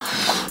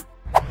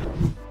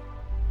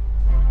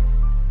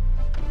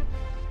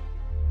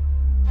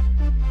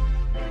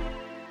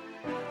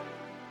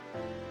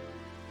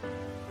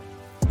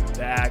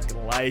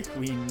like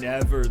we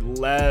never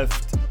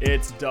left.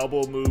 It's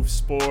Double Move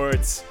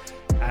Sports.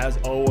 As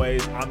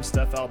always, I'm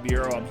Steph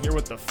Albiero. I'm here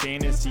with the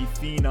fantasy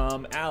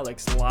phenom,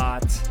 Alex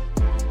Lott.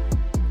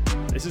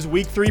 This is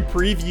week 3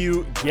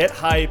 preview. Get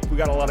hype. We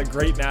got a lot of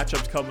great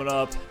matchups coming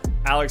up.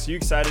 Alex, are you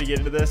excited to get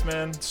into this,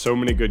 man? So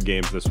many good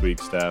games this week,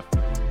 Steph.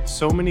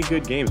 So many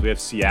good games. We have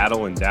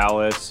Seattle and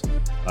Dallas,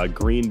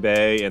 Green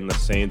Bay and the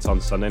Saints on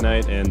Sunday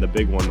night, and the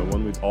big one, the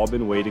one we've all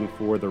been waiting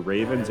for, the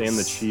Ravens and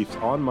the Chiefs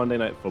on Monday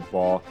Night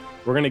Football.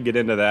 We're going to get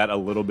into that a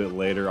little bit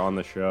later on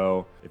the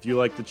show. If you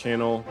like the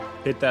channel,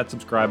 hit that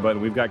subscribe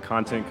button. We've got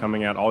content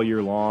coming out all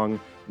year long.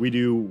 We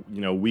do,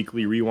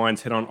 weekly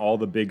rewinds, hit on all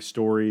the big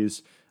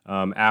stories.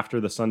 After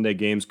the Sunday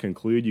games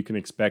conclude, you can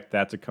expect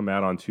that to come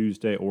out on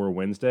Tuesday or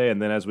Wednesday.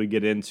 And then as we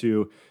get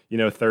into,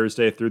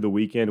 Thursday through the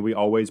weekend, we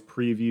always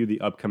preview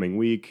the upcoming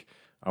week.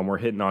 We're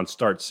hitting on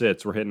start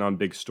sits. We're hitting on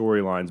big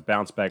storylines,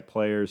 bounce back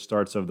players,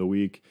 starts of the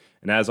week.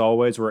 And as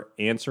always, we're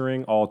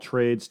answering all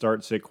trade,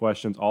 start sit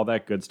questions, all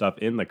that good stuff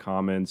in the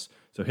comments.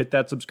 So hit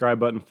that subscribe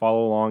button,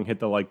 follow along, hit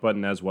the like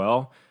button as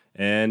well.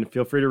 And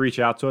feel free to reach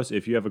out to us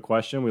if you have a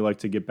question. We like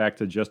to get back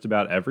to just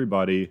about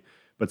everybody.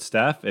 But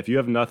Steph, if you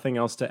have nothing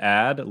else to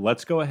add,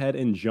 let's go ahead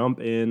and jump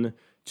in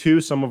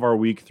to some of our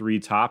week 3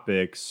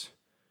 topics.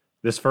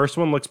 This first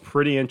one looks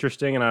pretty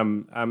interesting,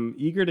 and I'm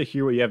eager to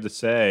hear what you have to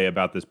say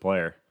about this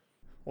player.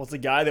 Well, it's a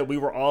guy that we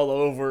were all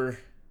over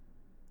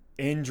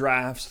in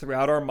drafts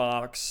throughout our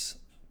mocks.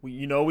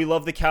 We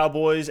love the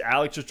Cowboys.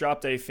 Alex just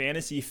dropped a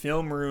fantasy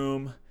film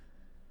room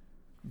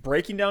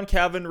breaking down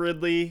Calvin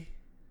Ridley,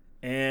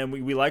 and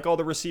we like all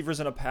the receivers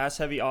in a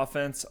pass-heavy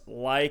offense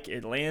like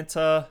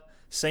Atlanta.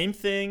 Same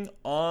thing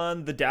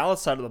on the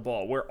Dallas side of the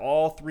ball, where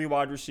all 3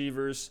 wide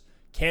receivers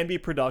can be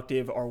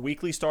productive, are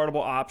weekly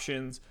startable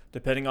options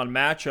depending on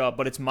matchup.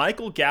 But it's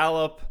Michael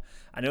Gallup.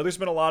 I know there's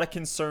been a lot of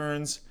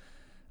concerns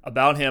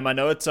about him. I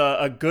know it's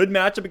a good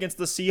matchup against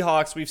the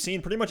Seahawks. We've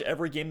seen pretty much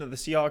every game that the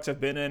Seahawks have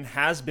been in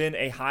has been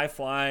a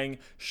high-flying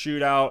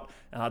shootout.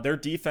 Their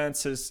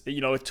defense is,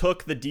 it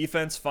took the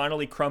defense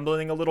finally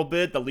crumbling a little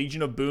bit, the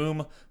Legion of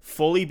Boom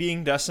fully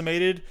being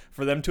decimated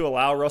for them to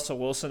allow Russell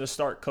Wilson to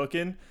start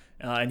cooking.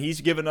 And he's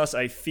given us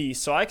a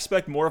feast. So I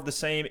expect more of the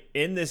same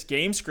in this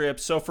game script.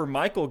 So for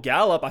Michael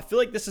Gallup, I feel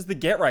like this is the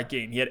get-right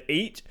game. He had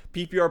 8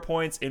 PPR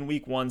points in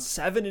week 1,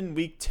 7 in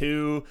week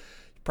 2.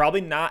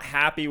 Probably not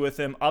happy with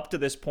him up to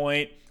this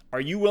point.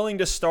 Are you willing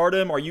to start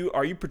him? Are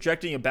you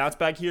projecting a bounce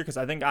back here? Because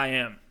I think I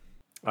am.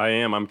 I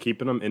am. I'm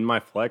keeping him in my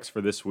flex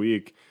for this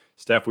week.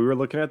 Steph, we were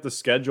looking at the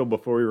schedule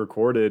before we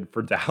recorded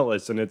for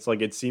Dallas, and it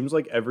seems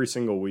like every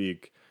single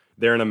week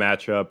they're in a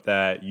matchup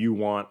that you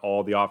want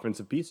all the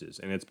offensive pieces.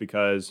 And it's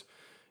because,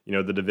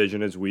 the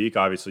division is weak.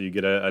 Obviously, you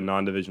get a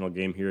non-divisional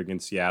game here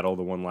against Seattle,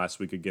 the one last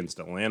week against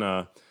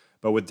Atlanta.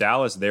 But with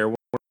Dallas, they're one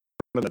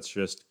that's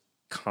just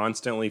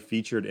constantly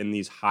featured in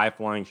these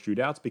high-flying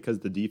shootouts because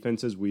the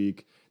defense is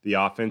weak, the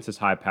offense is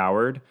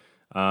high-powered.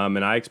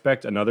 And I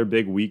expect another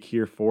big week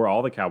here for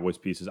all the Cowboys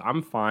pieces.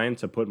 I'm fine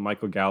to put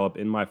Michael Gallup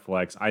in my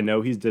flex. I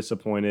know he's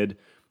disappointed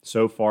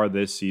so far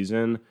this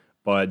season,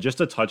 but just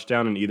a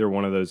touchdown in either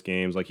one of those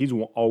games, he's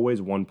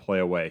always one play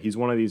away. He's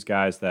one of these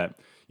guys that,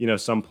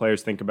 some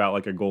players think about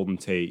like a Golden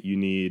Tate. You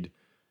need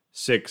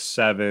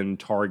 6-7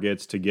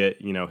 targets to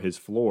get, his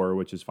floor,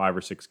 which is 5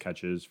 or 6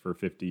 catches for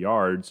 50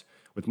 yards.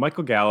 With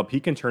Michael Gallup, he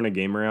can turn a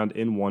game around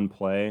in one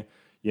play.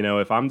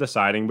 If I'm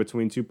deciding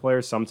between 2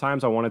 players,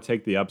 sometimes I want to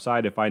take the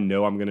upside if I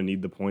know I'm going to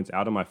need the points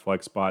out of my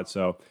flex spot.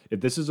 So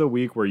if this is a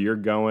week where you're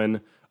going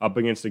up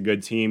against a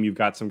good team, you've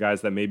got some guys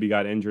that maybe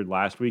got injured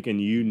last week,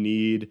 and you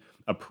need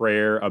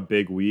a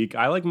big week,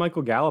 I like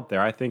Michael Gallup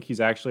there. I think he's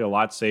actually a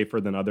lot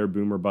safer than other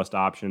boom or bust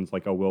options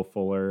like a Will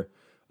Fuller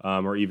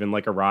or even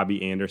like a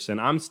Robbie Anderson.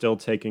 I'm still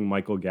taking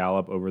Michael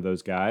Gallup over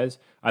those guys.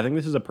 I think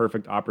this is a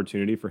perfect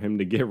opportunity for him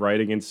to get right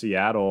against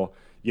Seattle,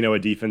 a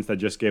defense that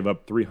just gave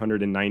up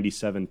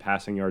 397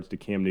 passing yards to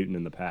Cam Newton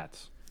and the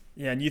Pats.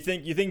 Yeah, and you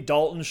think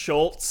Dalton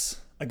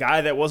Schultz, a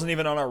guy that wasn't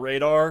even on our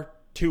radar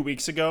 2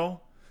 weeks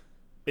ago,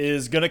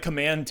 is going to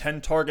command 10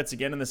 targets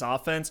again in this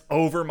offense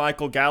over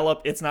Michael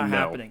Gallup? It's not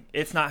happening.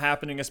 It's not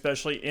happening,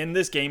 especially in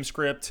this game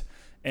script.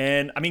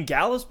 And,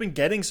 Gallup's been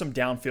getting some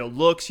downfield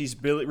looks. He's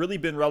really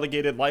been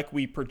relegated like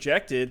we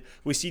projected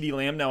with CeeDee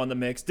Lamb now in the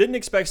mix. Didn't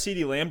expect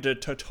CeeDee Lamb to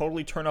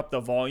totally turn up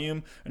the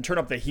volume and turn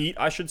up the heat,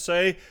 I should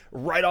say,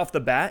 right off the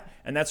bat.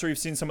 And that's where you've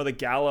seen some of the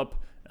Gallup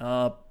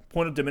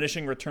point of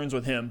diminishing returns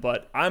with him.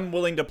 But I'm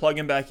willing to plug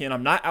him back in.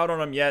 I'm not out on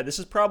him yet. This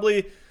is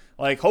probably,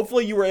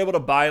 hopefully you were able to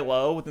buy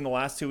low within the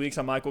last 2 weeks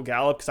on Michael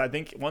Gallup, because I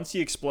think once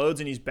he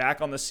explodes and he's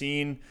back on the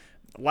scene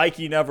like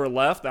he never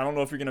left, I don't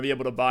know if you're going to be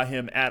able to buy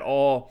him at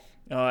all.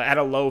 At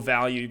a low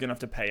value, you're going to have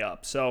to pay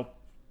up. So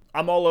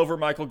I'm all over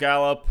Michael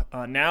Gallup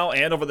now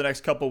and over the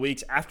next couple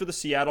weeks. After the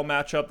Seattle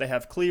matchup, they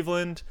have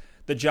Cleveland,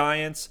 the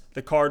Giants,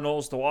 the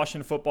Cardinals, the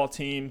Washington football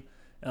team,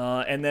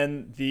 and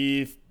then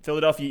the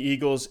Philadelphia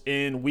Eagles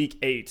in week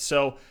 8.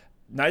 So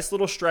nice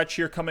little stretch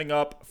here coming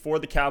up for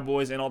the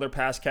Cowboys and all their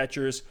pass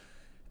catchers.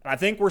 I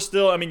think we're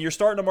still, you're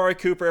starting Amari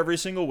Cooper every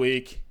single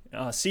week.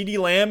 CeeDee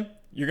Lamb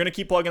You're going to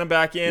keep plugging him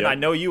back in. Yep. I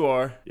know you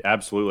are.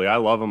 Absolutely. I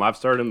love him. I've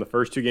started him the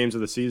first 2 games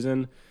of the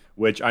season,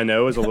 which I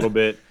know is a little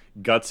bit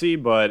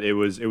gutsy, but it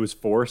was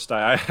forced.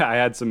 I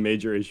had some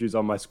major issues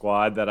on my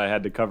squad that I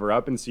had to cover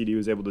up, and CD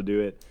was able to do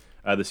it.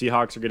 The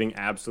Seahawks are getting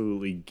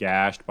absolutely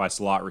gashed by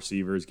slot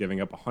receivers,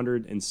 giving up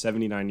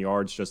 179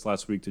 yards just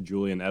last week to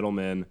Julian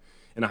Edelman.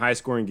 In a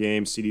high-scoring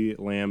game, CeeDee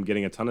Lamb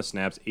getting a ton of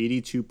snaps,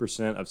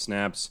 82% of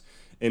snaps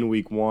in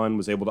week 1,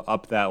 was able to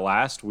up that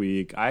last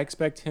week. I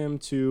expect him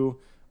to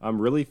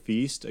really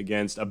feast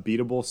against a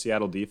beatable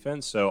Seattle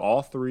defense. So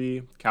all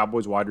 3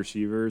 Cowboys wide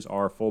receivers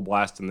are full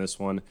blast in this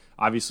one.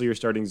 Obviously, you're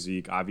starting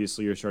Zeke.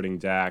 Obviously, you're starting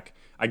Dak.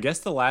 I guess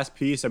the last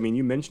piece, I mean,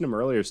 you mentioned him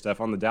earlier,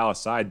 Steph, on the Dallas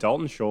side.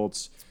 Dalton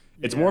Schultz.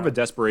 It's more of a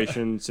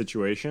desperation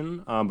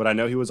situation, but I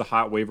know he was a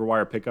hot waiver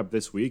wire pickup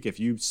this week. If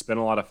you spent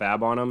a lot of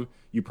fab on him,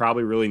 you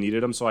probably really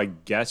needed him, so I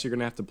guess you're going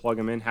to have to plug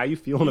him in. How you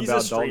feeling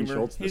about Dalton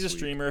Schultz this He's a week?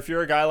 streamer. If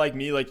you're a guy like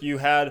me, like you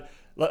had,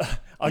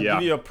 I'll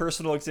give you a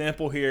personal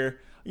example here.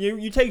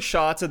 You take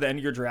shots at the end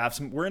of your drafts.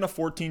 We're in a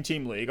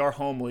 14-team league, our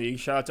home league.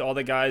 Shout out to all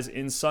the guys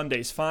in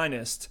Sunday's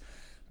Finest.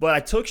 But I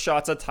took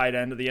shots at tight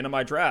end at the end of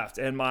my draft,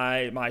 and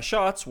my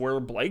shots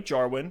were Blake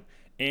Jarwin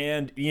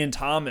and Ian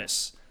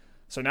Thomas.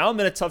 So now I'm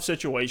in a tough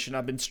situation.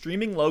 I've been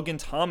streaming Logan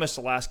Thomas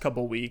the last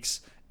couple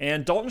weeks,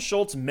 and Dalton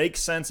Schultz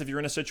makes sense if you're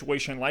in a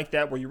situation like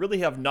that where you really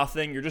have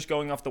nothing. You're just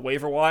going off the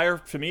waiver wire.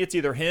 For me, it's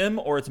either him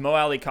or it's Mo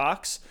Alley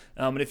Cox.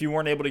 And if you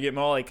weren't able to get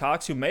Mo Alley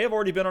Cox, who may have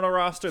already been on a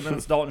roster, then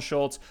it's Dalton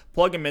Schultz.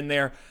 Plug him in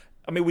there.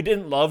 I mean, we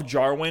didn't love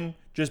Jarwin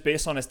just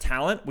based on his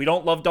talent. We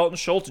don't love Dalton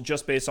Schultz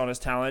just based on his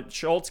talent.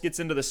 Schultz gets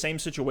into the same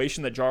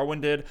situation that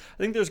Jarwin did. I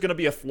think there's going to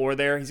be a floor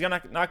there. He's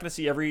not going to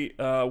see every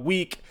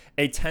week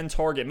a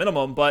 10-target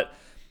minimum, but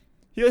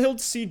he'll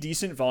see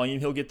decent volume.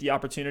 He'll get the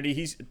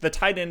opportunity. The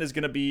tight end is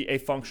going to be a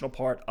functional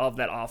part of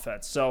that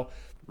offense. So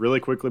really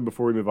quickly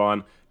before we move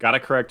on, got to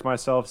correct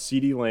myself.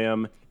 CeeDee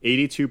Lamb,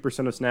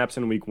 82% of snaps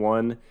in week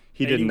 1.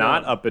 He 81. did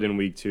not up it in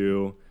week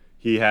 2.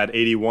 He had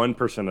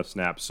 81% of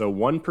snaps. So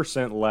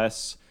 1%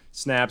 less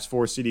snaps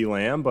for CeeDee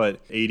Lamb,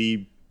 but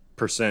 80%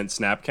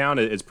 snap count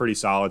is pretty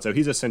solid. So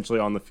he's essentially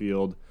on the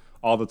field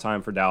all the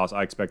time for Dallas.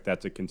 I expect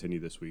that to continue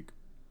this week.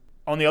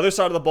 On the other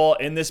side of the ball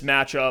in this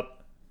matchup,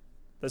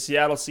 the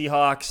Seattle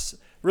Seahawks,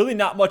 really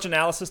not much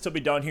analysis to be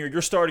done here.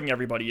 You're starting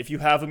everybody. If you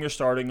have them, you're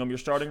starting them. You're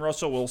starting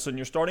Russell Wilson.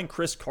 You're starting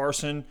Chris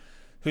Carson,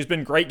 who's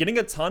been great, getting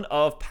a ton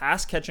of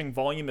pass-catching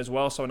volume as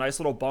well, so a nice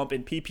little bump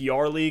in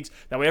PPR leagues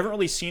that we haven't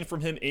really seen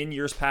from him in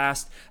years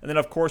past. And then,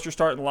 of course, you're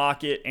starting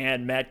Lockett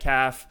and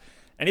Metcalf.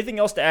 Anything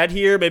else to add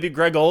here? Maybe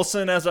Greg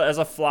Olsen as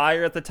a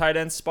flyer at the tight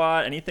end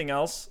spot. Anything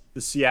else?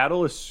 The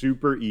Seattle is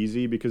super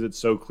easy because it's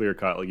so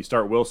clear-cut. Like you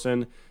start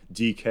Wilson,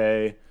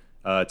 DK,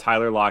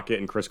 Tyler Lockett,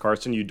 and Chris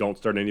Carson. You don't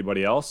start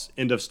anybody else.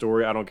 End of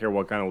story. I don't care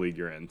what kind of league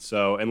you're in.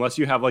 So unless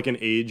you have like an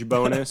age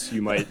bonus,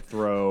 you might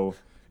throw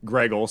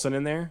Greg Olsen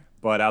in there.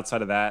 But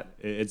outside of that,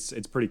 it's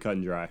pretty cut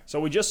and dry. So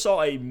we just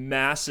saw a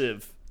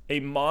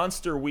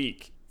monster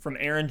week from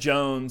Aaron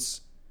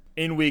Jones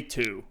in week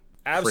 2.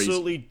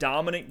 Absolutely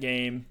dominant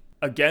game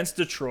against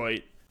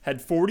Detroit.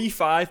 Had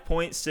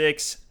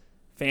 45.6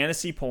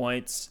 fantasy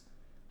points,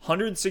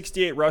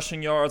 168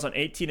 rushing yards on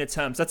 18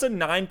 attempts. That's a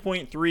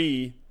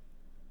 9.3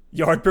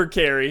 yard per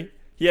carry.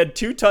 He had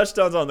 2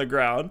 touchdowns on the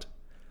ground.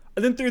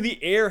 And then through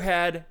the air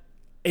had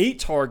 8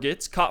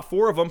 targets, caught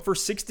 4 of them for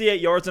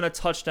 68 yards and a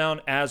touchdown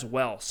as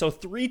well. So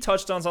 3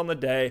 touchdowns on the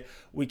day.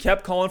 We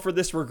kept calling for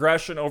this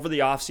regression over the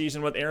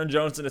offseason with Aaron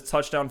Jones and his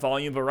touchdown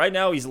volume, but right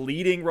now he's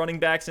leading running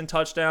backs in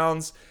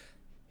touchdowns.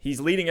 He's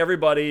leading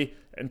everybody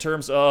in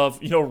terms of,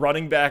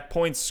 running back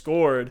points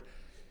scored.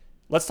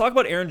 Let's talk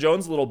about Aaron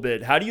Jones a little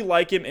bit. How do you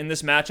like him in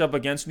this matchup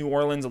against New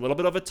Orleans? A little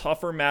bit of a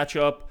tougher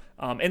matchup.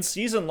 And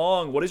season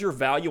long, what is your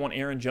value on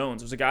Aaron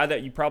Jones? It was a guy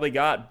that you probably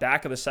got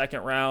back of the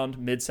second round,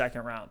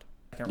 mid-second round.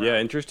 Yeah,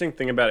 interesting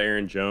thing about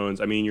Aaron Jones.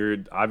 I mean, you're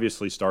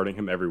obviously starting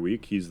him every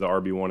week. He's the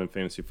RB1 in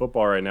fantasy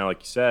football right now,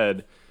 like you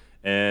said.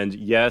 And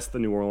yes, the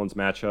New Orleans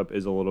matchup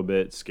is a little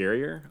bit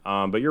scarier,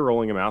 but you're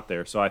rolling him out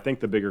there. So I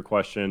think the bigger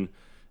question,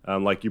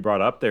 like you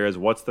brought up there, is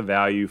what's the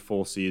value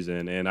full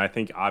season? And I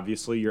think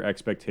obviously your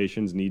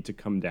expectations need to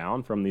come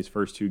down from these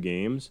first 2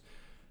 games.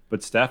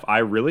 But Steph, I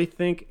really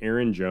think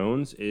Aaron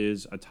Jones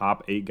is a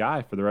top 8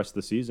 guy for the rest of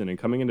the season. And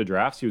coming into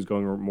drafts, he was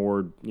going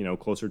more,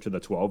 closer to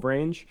the 12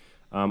 range.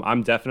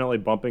 I'm definitely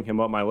bumping him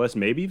up my list,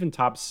 maybe even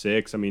top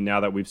 6. I mean, now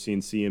that we've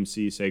seen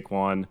CMC,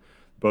 Saquon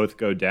both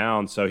go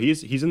down. So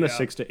he's in the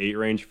 6 to 8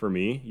 range for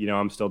me.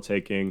 I'm still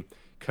taking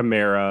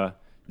Kamara,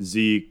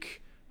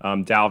 Zeke,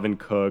 Dalvin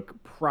Cook,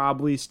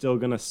 probably still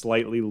going to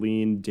slightly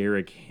lean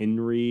Derrick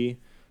Henry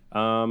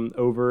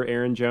over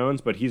Aaron Jones,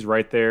 but he's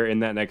right there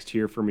in that next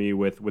tier for me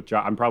with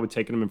I'm probably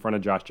taking him in front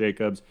of Josh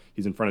Jacobs.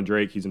 He's in front of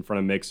Drake. He's in front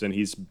of Mixon.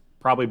 He's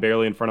probably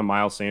barely in front of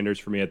Miles Sanders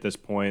for me at this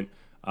point.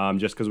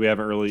 Just because we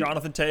haven't really...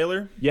 Jonathan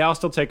Taylor? Yeah, I'll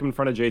still take him in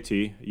front of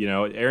JT.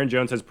 Aaron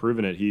Jones has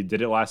proven it. He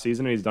did it last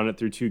season, and he's done it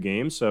through 2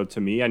 games. So to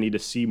me, I need to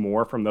see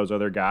more from those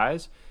other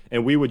guys.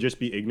 And we would just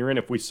be ignorant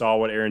if we saw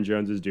what Aaron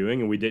Jones is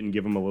doing and we didn't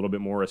give him a little bit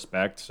more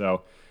respect.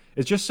 So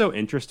it's just so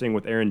interesting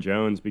with Aaron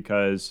Jones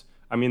because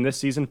I mean, this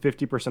season,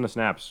 50% of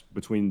snaps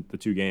between the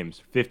two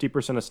games.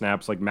 50% of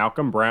snaps. Like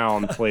Malcolm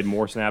Brown played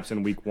more snaps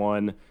in week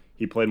 1.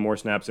 He played more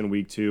snaps in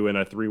week 2 in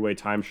a 3-way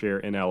timeshare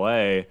in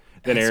LA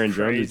than Aaron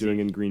Jones is doing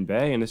in Green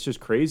Bay. And it's just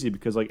crazy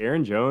because like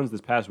Aaron Jones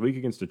this past week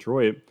against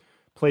Detroit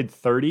played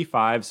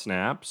 35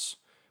 snaps,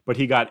 but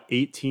he got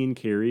 18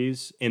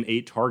 carries and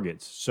 8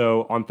 targets.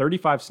 So on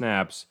 35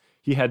 snaps,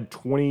 he had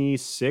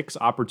 26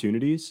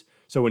 opportunities.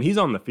 So when he's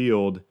on the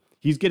field,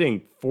 he's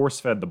getting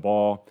force-fed the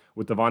ball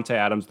with Davante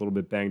Adams a little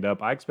bit banged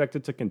up. I expect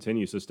it to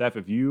continue. So Steph,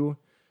 if you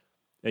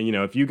have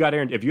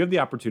the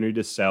opportunity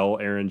to sell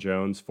Aaron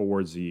Jones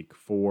for Zeke,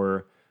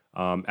 for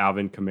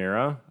Alvin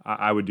Kamara,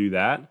 I would do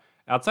that.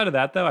 Outside of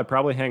that, though, I'd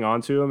probably hang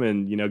on to him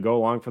and, go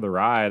along for the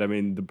ride. I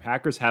mean, the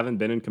Packers haven't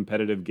been in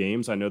competitive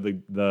games. I know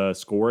the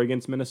score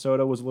against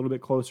Minnesota was a little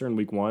bit closer in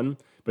week 1,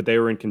 but they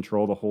were in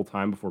control the whole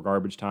time before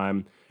garbage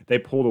time. They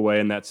pulled away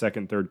in that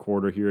second, third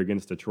quarter here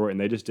against Detroit, and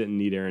they just didn't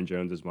need Aaron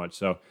Jones as much.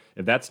 So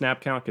if that snap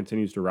count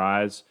continues to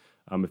rise,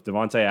 if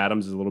Davante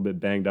Adams is a little bit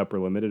banged up or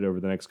limited over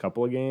the next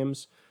couple of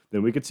games,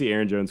 then we could see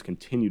Aaron Jones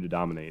continue to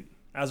dominate.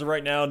 As of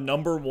right now,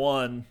 number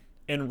 1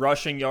 in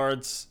rushing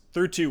yards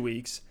through 2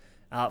 weeks,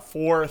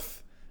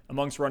 4th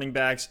amongst running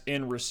backs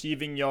in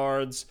receiving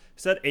yards.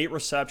 He's had 8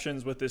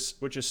 receptions with this,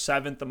 which is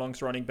 7th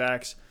amongst running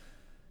backs.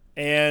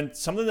 And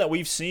something that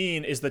we've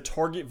seen is the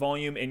target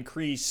volume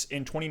increase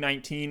in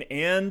 2019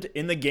 and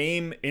in the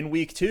game in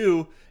week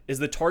 2 is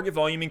the target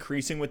volume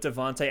increasing with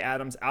Davante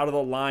Adams out of the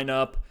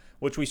lineup,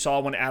 which we saw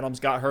when Adams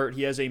got hurt.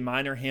 He has a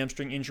minor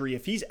hamstring injury.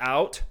 If he's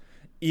out,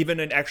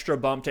 even an extra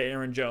bump to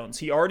Aaron Jones.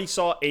 He already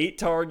saw 8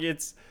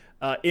 targets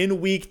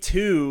in week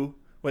 2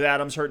 with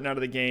Adams hurting out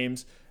of the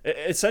games.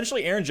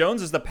 Essentially, Aaron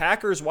Jones is the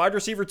Packers wide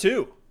receiver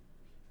 2.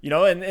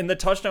 And the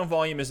touchdown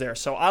volume is there.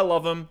 So I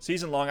love him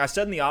season long. I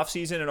said in the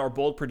offseason in our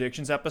bold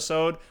predictions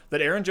episode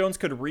that Aaron Jones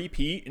could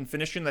repeat and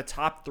finish in the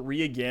top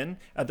 3 again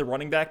at the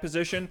running back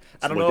position.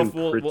 I don't know if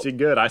we'll pretty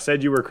good. I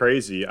said you were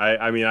crazy.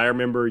 I mean, I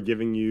remember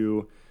giving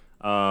you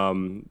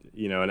an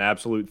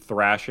absolute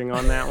thrashing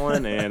on that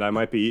one, and I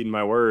might be eating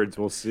my words.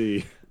 We'll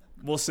see.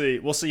 We'll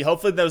see.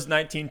 Hopefully those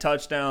 19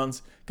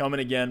 touchdowns coming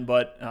again.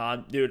 But,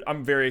 dude,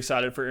 I'm very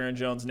excited for Aaron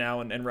Jones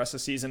now and rest of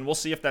the season. We'll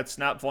see if that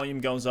snap volume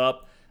goes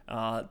up.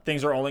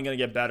 Things are only going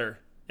to get better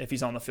if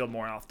he's on the field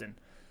more often.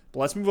 But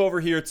let's move over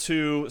here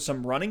to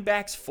some running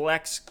backs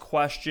flex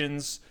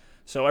questions.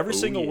 So every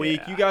single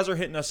week, you guys are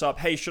hitting us up.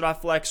 Hey, should I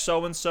flex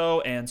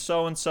so-and-so and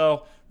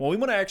so-and-so? Well, we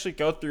want to actually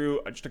go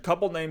through just a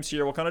couple names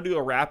here. We'll kind of do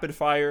a rapid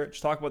fire,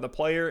 just talk about the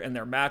player and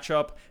their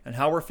matchup and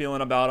how we're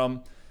feeling about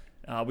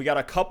them. We got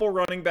a couple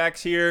running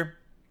backs here.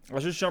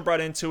 Let's just jump right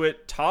into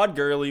it. Todd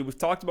Gurley, we've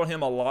talked about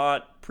him a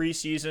lot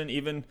preseason,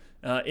 even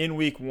in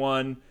week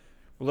 1.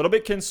 We're a little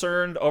bit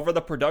concerned over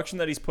the production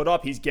that he's put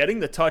up. He's getting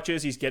the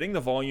touches, he's getting the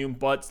volume,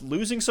 but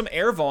losing some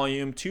air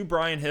volume to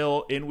Brian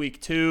Hill in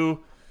week 2.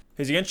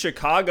 He's against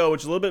Chicago,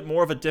 which is a little bit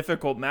more of a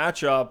difficult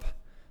matchup.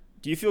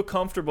 Do you feel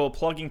comfortable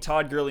plugging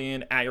Todd Gurley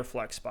in at your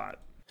flex spot?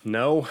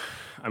 No.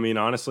 I mean,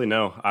 honestly,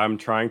 no. I'm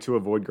trying to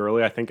avoid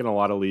Gurley. I think in a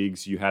lot of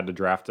leagues you had to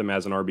draft him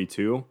as an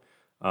RB2.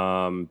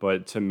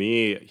 But to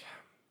me,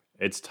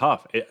 it's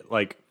tough.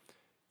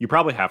 You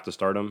probably have to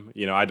start him.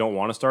 I don't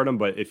want to start him,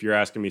 but if you're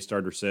asking me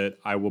start or sit,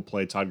 I will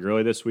play Todd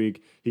Gurley this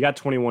week. He got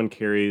 21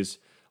 carries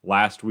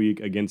last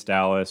week against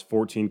Dallas,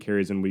 14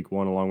 carries in week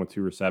 1, along with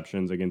 2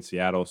 receptions against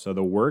Seattle. So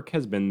the work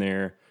has been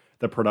there.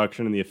 The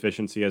production and the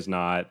efficiency has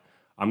not.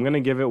 I'm going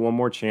to give it one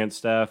more chance,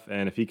 Steph,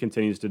 and if he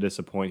continues to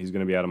disappoint, he's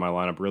going to be out of my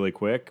lineup really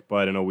quick.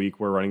 But in a week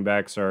where running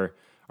backs are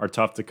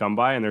tough to come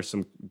by, and there's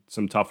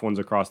some tough ones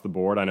across the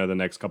board. I know the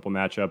next couple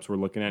matchups we're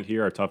looking at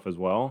here are tough as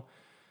well.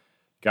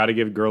 Got to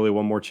give Gurley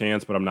one more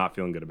chance, but I'm not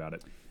feeling good about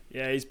it.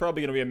 Yeah, he's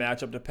probably going to be a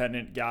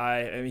matchup-dependent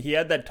guy. I mean, he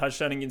had that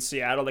touchdown against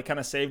Seattle that kind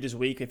of saved his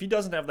week. If he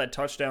doesn't have that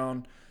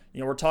touchdown,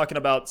 we're talking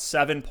about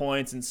 7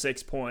 points and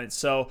 6 points.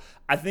 So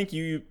I think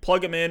you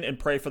plug him in and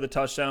pray for the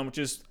touchdown, which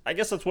is, I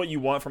guess that's what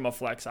you want from a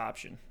flex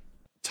option.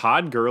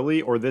 Todd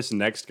Gurley or this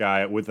next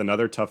guy with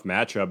another tough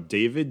matchup,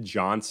 David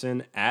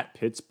Johnson at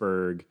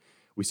Pittsburgh.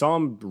 We saw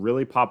him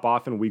really pop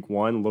off in week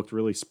 1, looked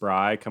really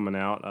spry coming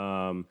out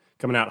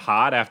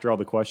hot after all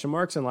the question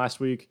marks. And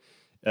last week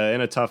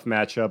in a tough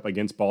matchup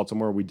against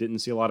Baltimore, we didn't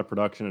see a lot of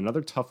production.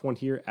 Another tough one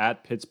here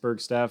at Pittsburgh,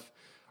 Steph.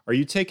 Are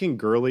you taking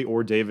Gurley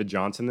or David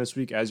Johnson this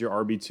week as your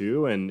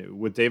RB2? And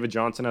with David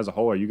Johnson as a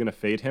whole, are you going to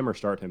fade him or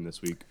start him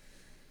this week?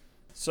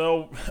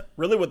 So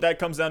really what that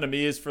comes down to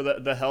me is for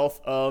the health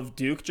of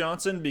Duke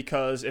Johnson,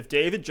 because if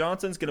David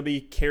Johnson's going to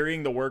be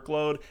carrying the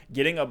workload,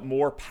 getting a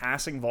more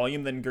passing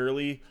volume than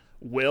Gurley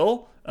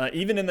will,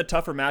 even in the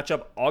tougher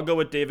matchup, I'll go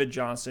with David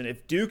Johnson.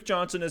 If Duke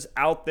Johnson is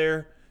out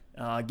there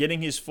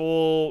getting his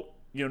full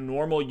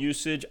normal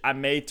usage, I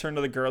may turn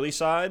to the Gurley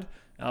side.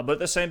 But at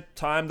the same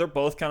time, they're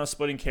both kind of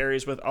splitting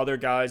carries with other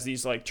guys,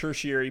 these like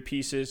tertiary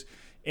pieces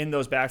in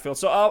those backfields.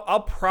 So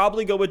I'll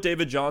probably go with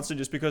David Johnson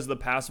just because of the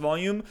pass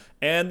volume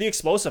and the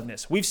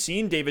explosiveness. We've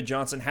seen David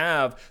Johnson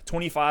have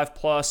 25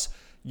 plus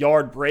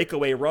yard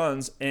breakaway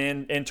runs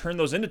and turn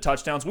those into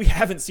touchdowns. We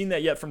haven't seen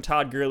that yet from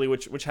Todd Gurley,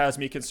 which has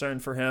me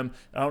concerned for him.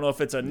 I don't know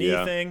if it's a knee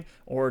thing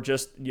or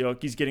just,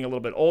 he's getting a little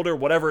bit older,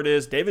 whatever it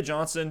is. David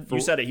Johnson, you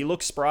said it. He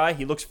looks spry.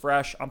 He looks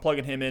fresh. I'm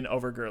plugging him in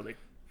over Gurley.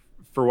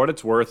 For what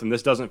it's worth, and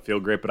this doesn't feel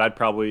great, but I'd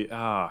probably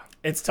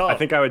it's tough. I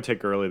think I would take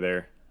Gurley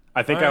there.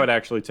 I think I would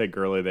actually take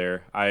Gurley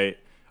there. I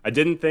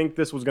didn't think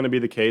this was going to be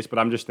the case, but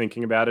I'm just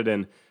thinking about it.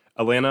 And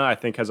Atlanta, I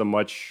think, has a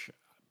much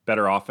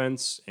better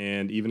offense.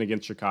 And even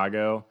against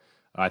Chicago,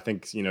 I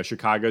think,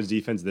 Chicago's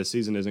defense this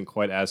season isn't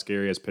quite as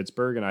scary as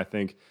Pittsburgh. And I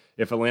think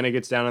if Atlanta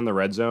gets down in the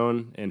red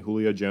zone and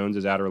Julio Jones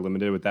is out or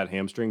limited with that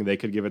hamstring, they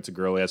could give it to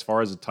Gurley. As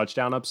far as a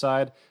touchdown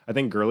upside, I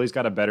think Gurley's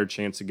got a better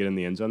chance to get in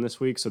the end zone this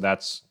week. So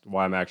that's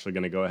why I'm actually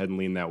going to go ahead and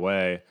lean that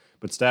way.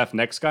 But Steph,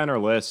 next guy on our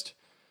list,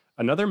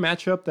 another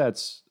matchup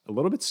that's a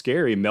little bit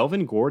scary.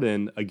 Melvin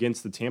Gordon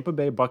against the Tampa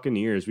Bay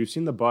Buccaneers. We've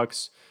seen the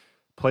Bucs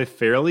play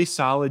fairly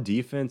solid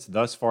defense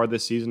thus far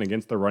this season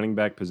against the running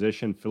back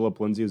position. Phillip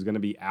Lindsay is going to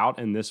be out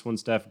in this one,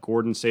 Steph.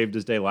 Gordon saved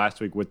his day last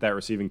week with that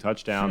receiving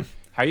touchdown.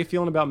 How are you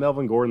feeling about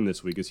Melvin Gordon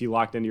this week? Is he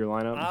locked into your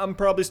lineup? I'm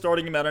probably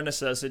starting him out of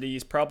necessity.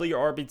 He's probably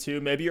your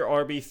RB2, maybe your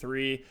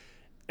RB3.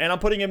 And I'm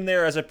putting him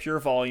there as a pure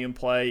volume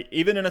play.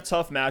 Even in a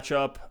tough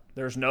matchup,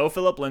 there's no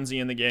Phillip Lindsay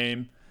in the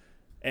game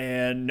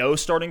and no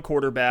starting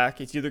quarterback.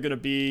 It's either going to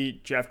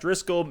be Jeff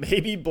Driscoll,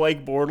 maybe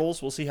Blake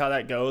Bortles. We'll see how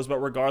that goes. But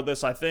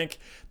regardless, I think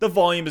the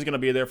volume is going to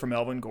be there for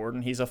Melvin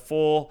Gordon. He's a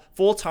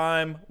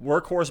full-time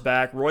workhorse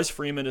back. Royce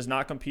Freeman is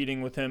not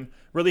competing with him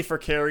really for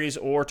carries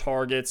or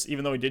targets,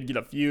 even though he did get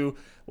a few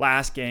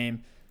last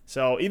game.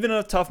 So even in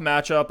a tough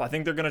matchup, I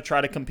think they're going to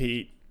try to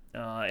compete.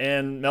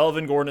 And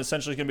Melvin Gordon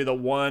essentially is going to be the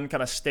one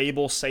kind of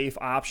stable, safe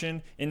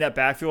option in that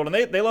backfield. And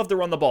they love to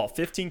run the ball.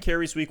 15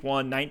 carries week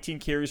 1, 19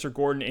 carries for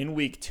Gordon in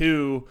week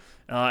 2,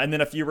 and then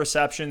a few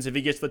receptions. If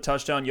he gets the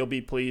touchdown, you'll be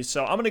pleased.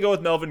 So I'm going to go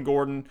with Melvin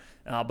Gordon,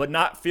 but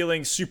not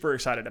feeling super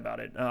excited about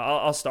it.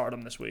 I'll start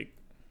him this week.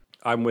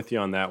 I'm with you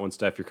on that one,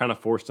 Steph. You're kind of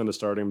forced into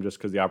starting him just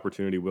because the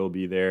opportunity will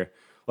be there.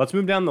 Let's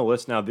move down the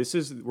list now.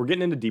 We're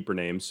getting into deeper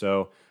names.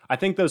 So I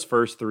think those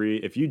first three,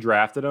 if you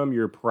drafted them,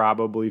 you're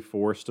probably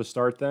forced to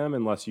start them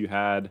unless you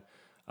had,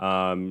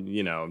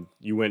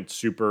 you went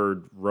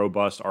super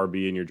robust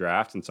RB in your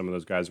draft and some of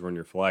those guys were in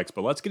your flex.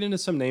 But let's get into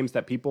some names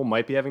that people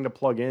might be having to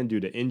plug in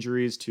due to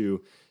injuries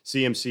to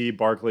CMC,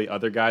 Barkley,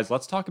 other guys.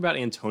 Let's talk about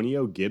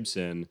Antonio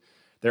Gibson.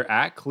 They're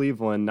at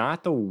Cleveland,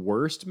 not the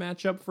worst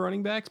matchup for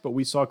running backs, but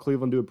we saw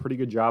Cleveland do a pretty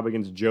good job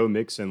against Joe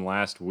Mixon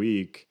last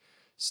week.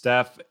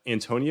 Steph,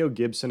 Antonio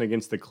Gibson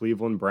against the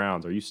Cleveland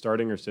Browns. Are you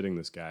starting or sitting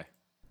this guy?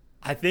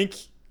 I think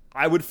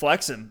I would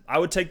flex him. I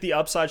would take the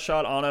upside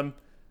shot on him.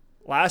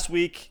 Last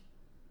week,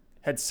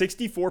 had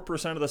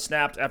 64% of the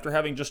snaps after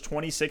having just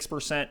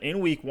 26% in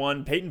week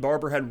 1. Peyton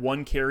Barber had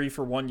 1 carry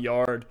for 1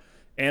 yard.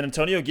 And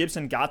Antonio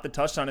Gibson got the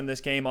touchdown in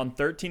this game on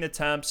 13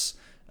 attempts.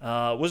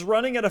 Was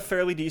running at a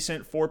fairly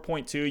decent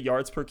 4.2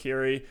 yards per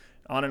carry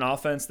on an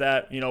offense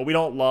that, we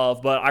don't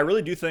love. But I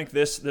really do think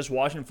this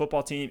Washington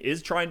football team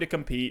is trying to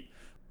compete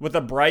with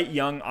a bright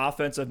young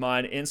offensive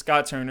mind in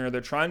Scott Turner.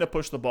 They're trying to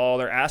push the ball.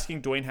 They're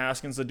asking Dwayne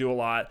Haskins to do a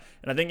lot.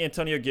 And I think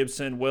Antonio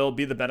Gibson will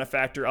be the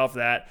benefactor of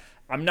that.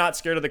 I'm not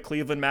scared of the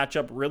Cleveland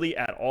matchup really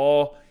at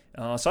all.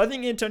 So I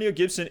think Antonio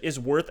Gibson is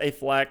worth a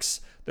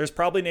flex. There's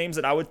probably names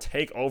that I would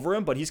take over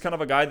him, but he's kind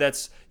of a guy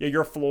that's,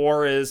 your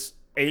floor is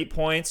 8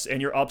 points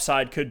and your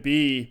upside could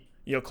be,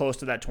 close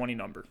to that 20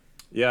 number.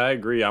 Yeah, I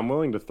agree. I'm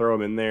willing to throw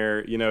him in there.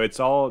 It's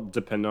all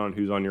dependent on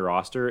who's on your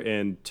roster.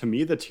 And to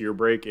me, the tier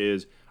break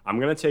is I'm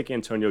going to take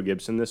Antonio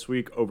Gibson this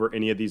week over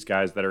any of these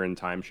guys that are in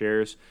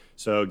timeshares.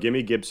 So give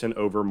me Gibson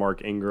over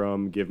Mark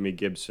Ingram. Give me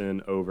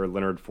Gibson over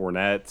Leonard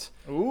Fournette.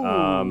 Ooh.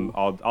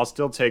 I'll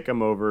still take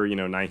him over,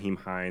 Nyheim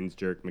Hines,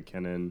 Jerick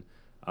McKinnon.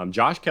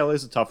 Josh Kelly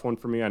is a tough one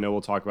for me. I know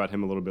we'll talk about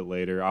him a little bit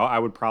later. I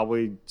would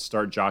probably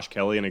start Josh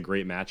Kelly in a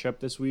great matchup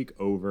this week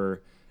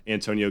over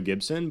Antonio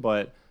Gibson,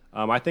 but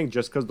I think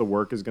just because the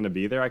work is going to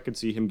be there, I could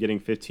see him getting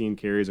 15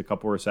 carries, a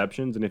couple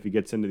receptions, and if he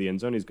gets into the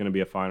end zone, he's going to be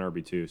a fine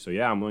RB2. So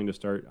yeah, I'm willing to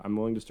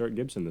start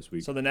Gibson this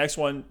week. So the next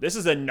one, this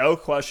is a no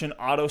question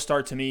auto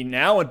start to me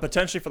now and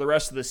potentially for the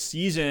rest of the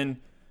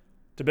season,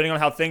 depending on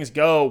how things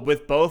go,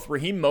 with both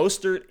Raheem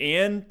Mostert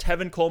and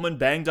Tevin Coleman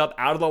banged up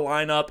out of the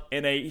lineup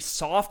in a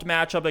soft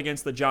matchup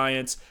against the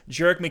Giants.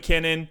 Jerick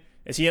McKinnon,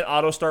 is he an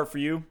auto start for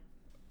you?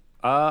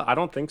 I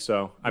don't think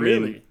so. I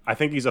mean, I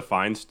think he's a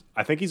fine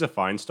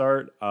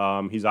start.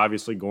 He's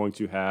obviously going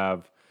to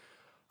have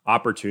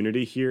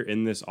opportunity here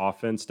in this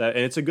offense, and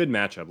it's a good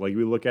matchup. Like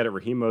we look at it,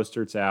 Raheem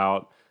Mostert's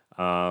out,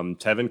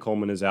 Tevin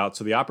Coleman is out,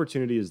 so the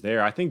opportunity is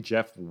there. I think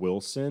Jeff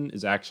Wilson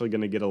is actually going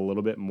to get a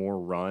little bit more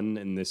run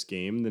in this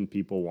game than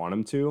people want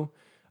him to.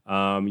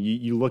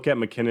 You look at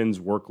McKinnon's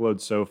workload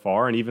so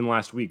far, and even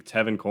last week,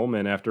 Tevin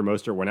Coleman, after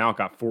Mostert went out,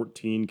 got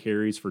 14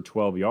 carries for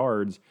 12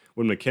 yards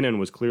when McKinnon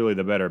was clearly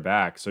the better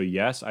back. So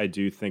yes, I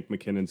do think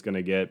McKinnon's going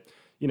to get,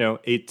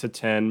 8 to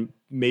 10,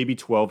 maybe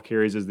 12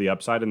 carries is the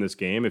upside in this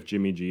game. If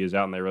Jimmy G is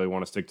out and they really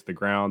want to stick to the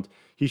ground,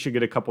 he should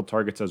get a couple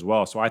targets as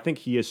well. So I think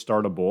he is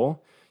startable.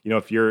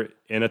 if you're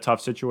in a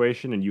tough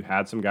situation and you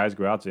had some guys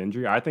go out to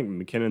injury, I think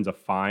McKinnon's a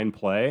fine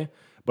play.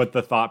 But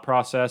the thought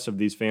process of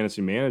these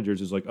fantasy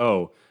managers is like,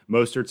 oh,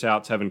 Mostert's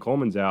out, Tevin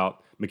Coleman's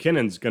out.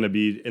 McKinnon's going to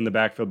be in the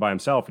backfield by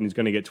himself, and he's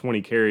going to get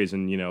 20 carries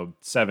and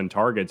 7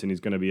 targets, and he's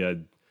going to be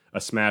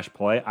a smash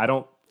play. I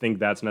don't think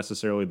that's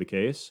necessarily the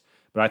case,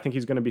 but I think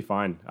he's going to be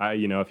fine.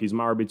 If he's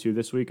my RB2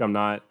 this week, I'm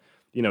not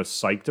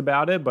psyched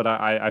about it, but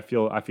I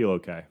feel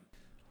okay.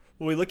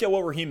 Well, we look at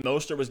what Raheem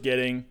Mostert was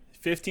getting: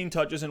 15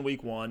 touches in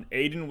week 1,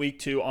 8 in week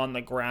 2 on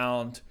the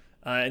ground,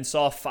 and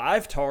saw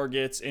 5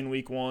 targets in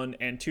week 1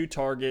 and 2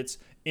 targets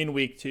in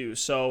week 2.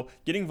 So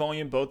getting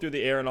volume both through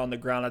the air and on the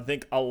ground, I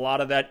think a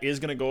lot of that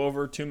is going to go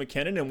over to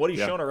McKinnon. And what he's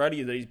shown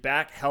already is that he's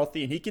back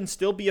healthy and he can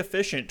still be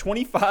efficient.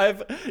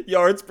 25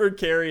 yards per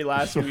carry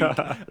last week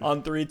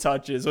on 3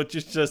 touches, which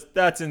is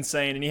that's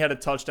insane. And he had a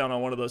touchdown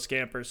on one of those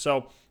scampers.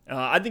 So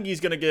I think he's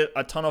going to get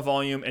a ton of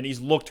volume, and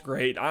he's looked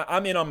great.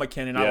 I'm in on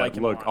McKinnon. I like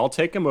him. Look, I'll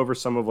take him over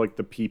some of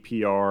the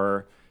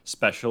PPR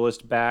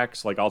specialist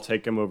backs. I'll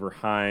take him over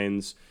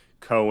Hines,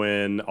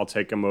 Cohen. I'll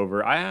take him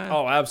over.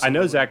 Absolutely. I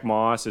know Zach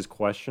Moss is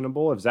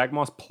questionable. If Zach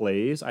Moss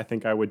plays, I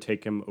think I would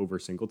take him over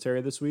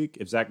Singletary this week.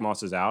 If Zach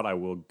Moss is out, I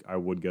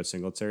would go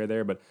Singletary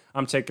there. But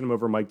I'm taking him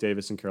over Mike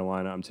Davis in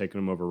Carolina. I'm taking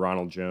him over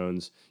Ronald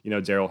Jones.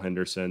 Darrell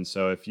Henderson.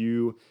 So if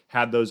you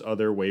had those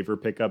other waiver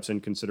pickups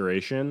in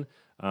consideration,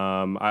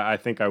 I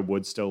think I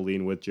would still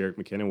lean with Jerick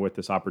McKinnon with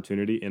this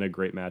opportunity in a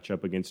great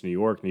matchup against New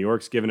York. New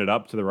York's given it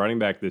up to the running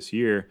back this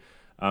year.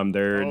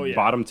 They're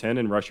bottom 10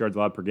 in rush yards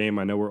allowed per game.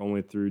 I know we're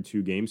only through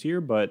 2 games here,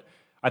 but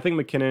I think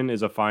McKinnon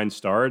is a fine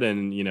start.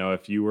 And,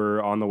 if you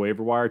were on the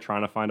waiver wire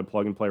trying to find a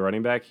plug-and-play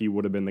running back, he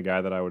would have been the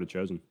guy that I would have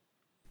chosen.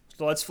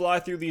 So let's fly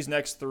through these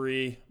next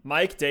 3.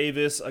 Mike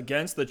Davis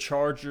against the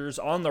Chargers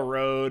on the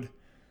road.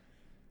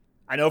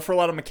 I know for a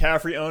lot of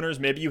McCaffrey owners,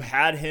 maybe you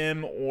had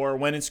him or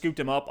went and scooped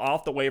him up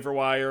off the waiver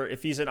wire.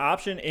 If he's an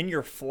option in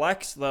your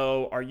flex,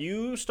 though, are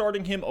you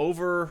starting him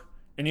over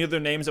any other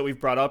names that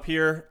we've brought up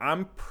here?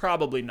 I'm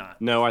probably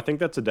not. No, I think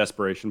that's a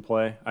desperation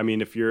play. I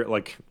mean, if you're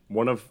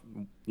one of,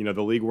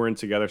 the league we're in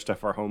together,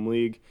 Steph, our home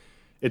league,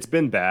 it's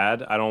been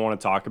bad. I don't want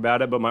to talk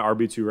about it, but my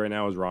RB2 right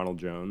now is Ronald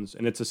Jones.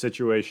 And it's a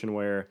situation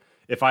where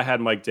if I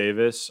had Mike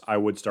Davis, I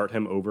would start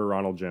him over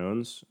Ronald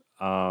Jones.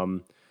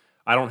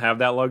 I don't have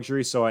that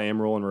luxury, so I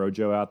am rolling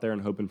Rojo out there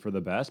and hoping for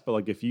the best.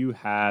 But if you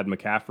had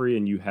McCaffrey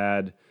and you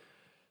had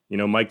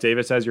Mike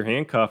Davis as your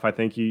handcuff, I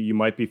think you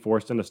might be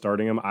forced into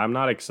starting him. I'm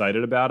not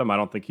excited about him. I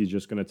don't think he's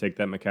just going to take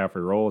that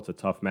McCaffrey role. It's a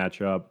tough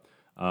matchup.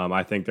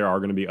 I think there are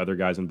going to be other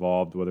guys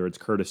involved, whether it's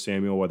Curtis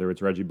Samuel, whether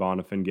it's Reggie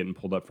Bonifant getting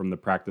pulled up from the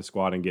practice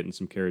squad and getting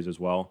some carries as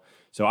well.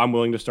 So I'm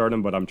willing to start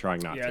him, but I'm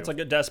trying not to. Yeah, it's like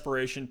a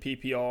desperation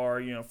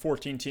PPR,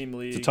 14-team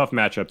league. It's a tough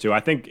matchup, too. I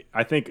think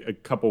a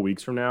couple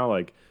weeks from now,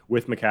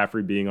 with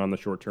McCaffrey being on the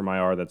short-term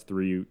IR, that's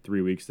three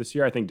weeks this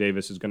year, I think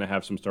Davis is going to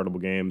have some startable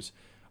games.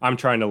 I'm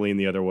trying to lean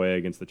the other way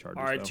against the Chargers.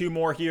 All right, 2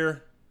 more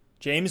here.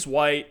 James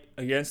White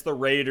against the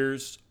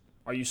Raiders.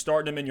 Are you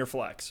starting him in your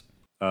flex?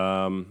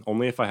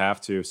 Only if I have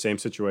to. Same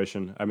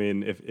situation. I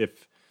mean,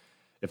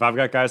 if I've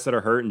got guys that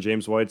are hurt and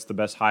James White's the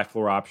best high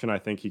floor option, I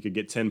think he could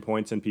get 10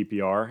 points in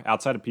PPR.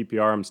 Outside of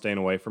PPR, I'm staying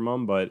away from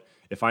him. But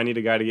if I need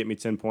a guy to get me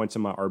 10 points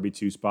in my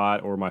RB2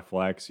 spot or my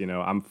flex,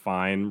 I'm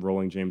fine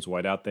rolling James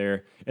White out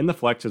there. And the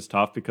flex is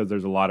tough because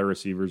there's a lot of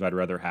receivers I'd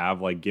rather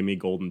have. Give me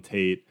Golden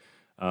Tate.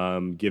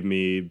 Give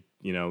me,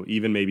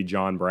 even maybe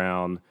John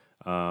Brown,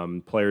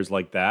 players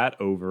like that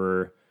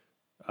over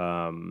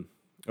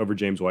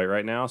James White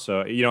right now.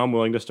 So, I'm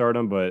willing to start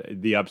him,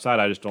 but the upside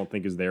I just don't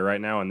think is there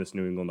right now in this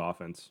New England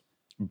offense.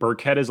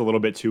 Burkhead is a little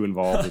bit too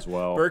involved as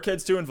well.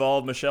 Burkhead's too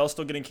involved. Michelle's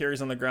still getting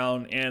carries on the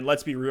ground. And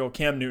let's be real,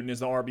 Cam Newton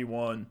is the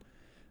RB1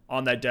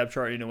 on that depth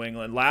chart in New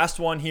England. Last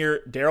one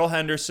here, Darrell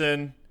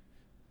Henderson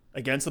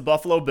against the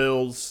Buffalo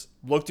Bills.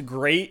 Looked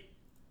great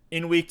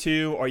in week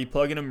 2. Are you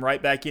plugging him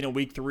right back in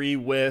week 3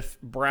 with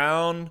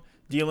Brown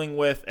dealing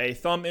with a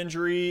thumb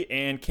injury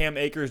and Cam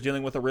Akers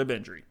dealing with a rib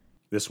injury?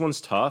 This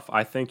one's tough.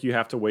 I think you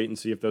have to wait and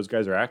see if those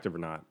guys are active or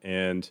not.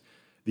 And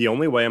the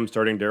only way I'm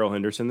starting Darrell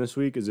Henderson this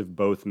week is if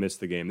both miss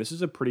the game. This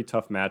is a pretty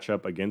tough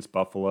matchup against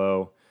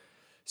Buffalo.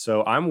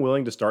 So I'm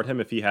willing to start him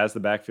if he has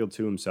the backfield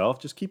to himself.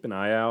 Just keep an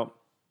eye out.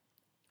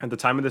 At the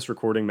time of this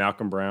recording,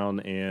 Malcolm Brown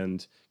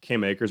and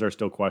Cam Akers are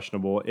still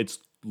questionable. It's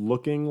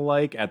looking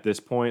like at this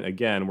point,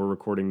 again, we're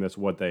recording this,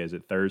 what day is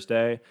it,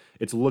 Thursday?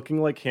 It's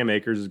looking like Cam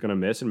Akers is going to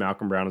miss and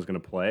Malcolm Brown is going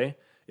to play.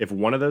 If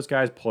one of those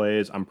guys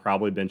plays, I'm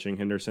probably benching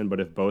Henderson,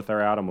 but if both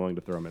are out, I'm willing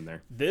to throw him in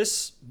there.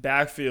 This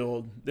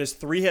backfield, this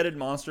 3-headed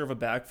monster of a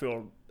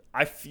backfield,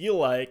 I feel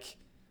like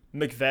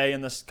McVay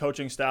and the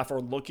coaching staff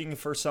are looking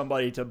for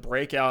somebody to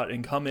break out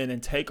and come in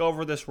and take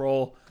over this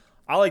role.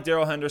 I like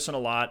Darrell Henderson a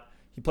lot.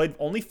 He played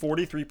only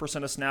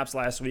 43% of snaps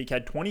last week,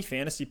 had 20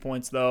 fantasy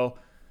points, though,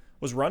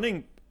 was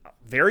running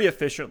very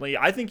efficiently.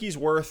 I think he's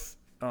worth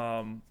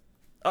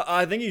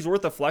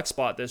a flex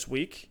spot this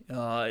week.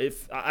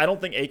 If I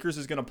don't think Akers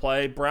is going to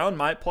play. Brown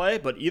might play,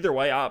 but either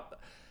way,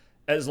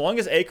 as long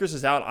as Akers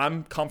is out,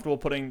 I'm comfortable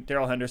putting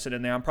Darrell Henderson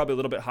in there. I'm probably a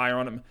little bit higher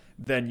on him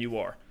than you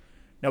are.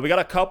 Now, we got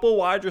a couple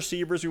wide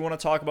receivers we want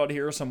to talk about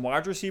here, some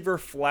wide receiver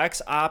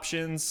flex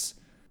options.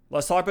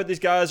 Let's talk about these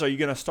guys. Are you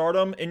going to start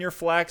them in your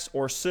flex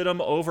or sit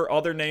them over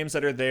other names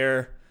that are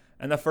there?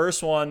 And the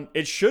first one,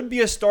 it should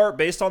be a start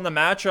based on the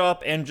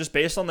matchup and just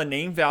based on the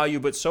name value,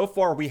 but so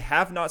far we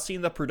have not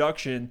seen the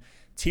production.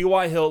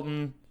 T.Y.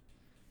 Hilton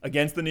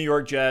against the New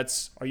York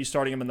Jets. Are you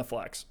starting him in the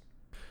flex?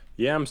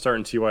 Yeah, I'm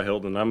starting T.Y.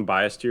 Hilton. I'm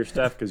biased here,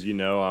 Steph, because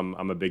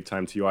I'm a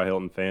big-time T.Y.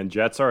 Hilton fan.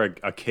 Jets are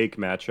a cake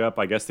matchup.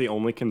 I guess the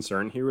only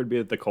concern here would be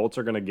that the Colts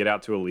are going to get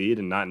out to a lead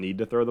and not need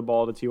to throw the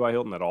ball to T.Y.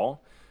 Hilton at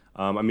all.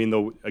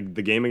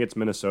 The game against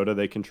Minnesota,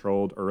 they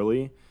controlled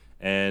early,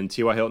 and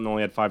T.Y. Hilton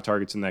only had 5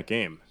 targets in that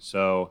game.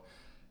 So,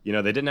 they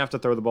didn't have to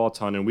throw the ball a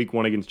ton. In week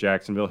 1 against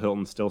Jacksonville,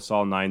 Hilton still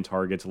saw 9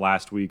 targets.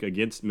 Last week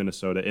against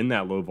Minnesota in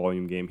that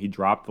low-volume game, he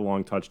dropped the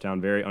long touchdown,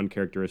 very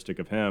uncharacteristic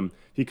of him.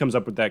 He comes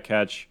up with that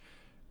catch.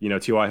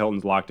 T.Y.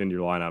 Hilton's locked into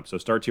your lineup. So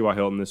start T.Y.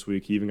 Hilton this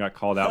week. He even got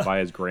called out by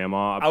his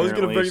grandma. I was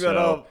going to bring that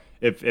up.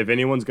 If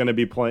anyone's going to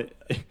be playing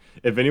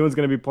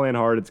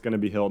hard, it's going to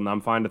be Hilton. I'm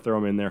fine to throw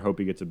him in there. Hope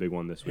he gets a big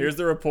one this week. Here's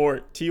the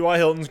report. T.Y.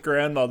 Hilton's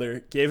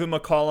grandmother gave him a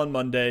call on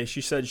Monday.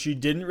 She said she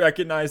didn't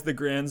recognize the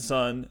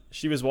grandson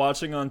she was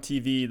watching on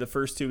TV the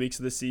first 2 weeks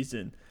of the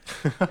season.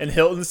 And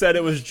Hilton said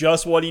it was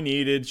just what he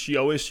needed. She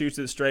always shoots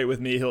it straight with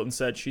me. Hilton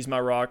said, she's my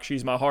rock,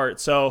 she's my heart.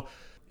 So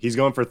he's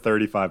going for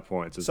 35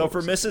 points. So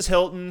for Mrs.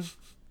 Hilton,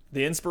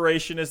 the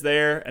inspiration is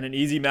there and an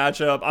easy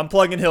matchup. I'm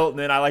plugging Hilton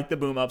in. I like the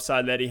boom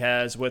upside that he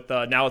has with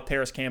now with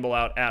Paris Campbell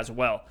out as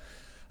well.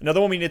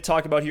 Another one we need to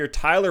talk about here,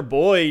 Tyler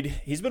Boyd.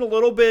 He's been a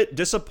little bit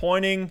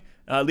disappointing.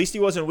 At least he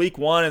was in week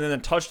 1, and then the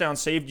touchdown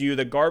saved you.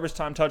 The garbage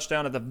time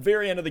touchdown at the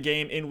very end of the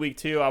game in week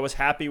 2. I was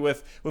happy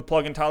with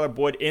plugging Tyler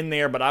Boyd in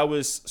there, but I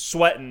was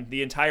sweating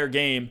the entire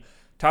game.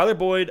 Tyler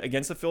Boyd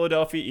against the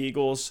Philadelphia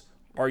Eagles.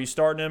 Are you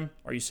starting him?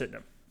 Are you sitting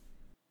him?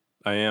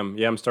 I am.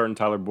 Yeah, I'm starting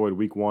Tyler Boyd.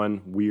 Week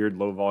 1, weird,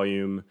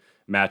 low-volume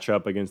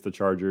matchup against the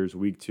Chargers.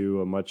 Week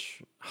 2, a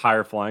much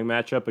higher-flying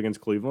matchup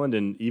against Cleveland.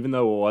 And even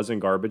though it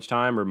wasn't garbage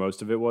time, or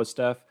most of it was,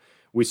 Steph,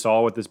 we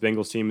saw what this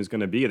Bengals team is going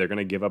to be. They're going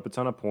to give up a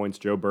ton of points.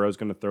 Joe Burrow's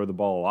going to throw the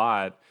ball a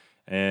lot.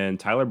 And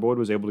Tyler Boyd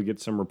was able to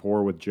get some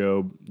rapport with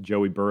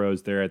Joey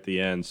Burrows there at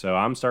the end. So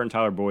I'm starting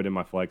Tyler Boyd in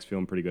my flex,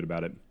 feeling pretty good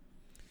about it.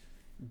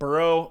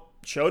 Burrow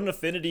showed an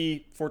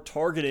affinity for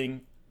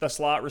targeting the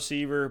slot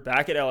receiver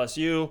back at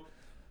LSU.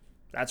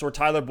 That's where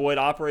Tyler Boyd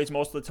operates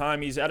most of the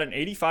time. He's at an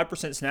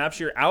 85% snap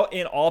share out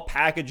in all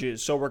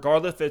packages. So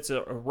regardless if it's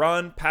a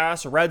run,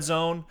 pass, red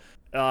zone,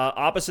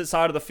 opposite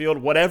side of the field,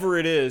 whatever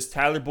it is,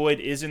 Tyler Boyd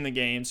is in the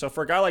game. So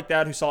for a guy like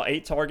that who saw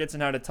 8 targets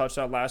and had a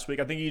touchdown last week,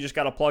 I think you just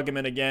got to plug him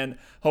in again,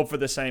 hope for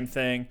the same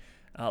thing.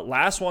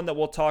 Last one that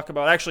we'll talk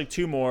about, actually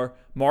 2 more,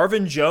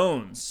 Marvin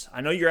Jones.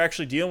 I know you're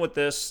actually dealing with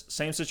this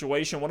same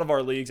situation, one of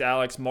our leagues,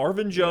 Alex.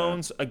 Marvin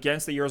Jones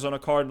against the Arizona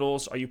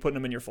Cardinals. Are you putting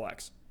him in your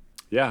flex?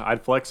 Yeah,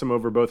 I'd flex him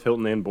over both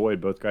Hilton and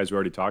Boyd, both guys we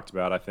already talked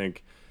about. I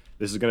think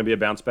this is going to be a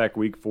bounce-back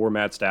week for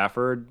Matt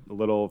Stafford, a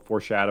little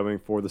foreshadowing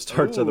for the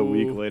starts of the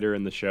week later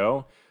in the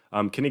show.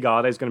 Kenny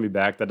Golladay is going to be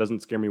back. That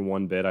doesn't scare me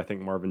one bit. I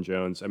think Marvin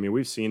Jones,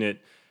 we've seen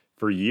it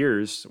for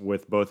years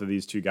with both of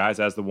these two guys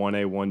as the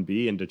 1A,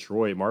 1B in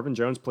Detroit. Marvin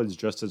Jones plays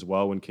just as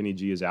well when Kenny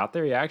G is out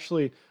there. He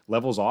actually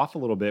levels off a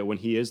little bit when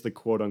he is the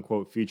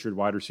quote-unquote featured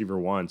wide receiver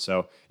 1.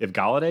 So if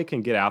Golladay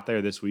can get out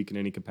there this week in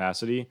any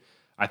capacity,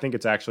 I think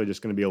it's actually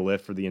just going to be a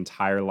lift for the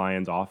entire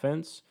Lions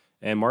offense.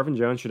 And Marvin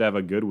Jones should have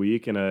a good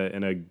week in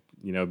a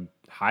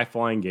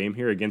high-flying game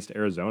here against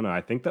Arizona.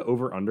 I think the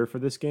over-under for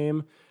this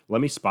game,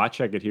 let me spot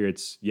check it here.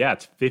 It's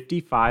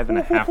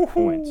 55.5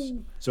 points.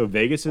 So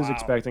Vegas is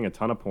expecting a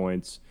ton of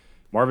points.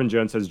 Marvin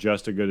Jones has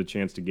just as good a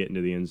chance to get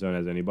into the end zone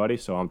as anybody,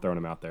 so I'm throwing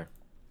him out there.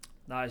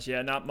 Nice.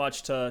 Yeah, not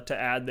much to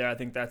add there. I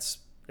think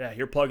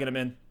you're plugging him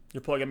in.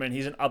 You're plugging him in.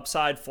 He's an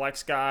upside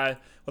flex guy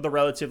with a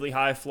relatively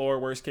high floor.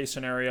 Worst case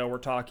scenario, we're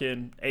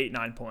talking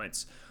 8-9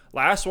 points.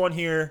 Last one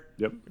here.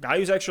 Yep. Guy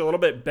who's actually a little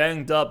bit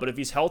banged up, but if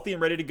he's healthy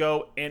and ready to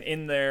go and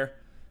in there,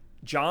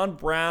 John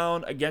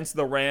Brown against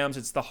the Rams.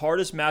 It's the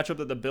hardest matchup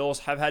that the Bills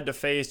have had to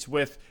face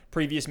with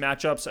previous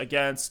matchups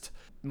against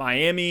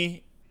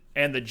Miami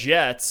and the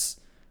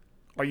Jets.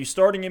 Are you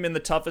starting him in the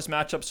toughest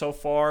matchup so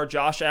far?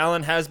 Josh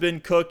Allen has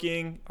been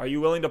cooking. Are you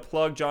willing to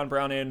plug John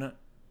Brown in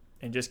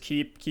and just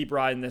keep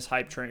riding this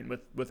hype train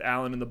with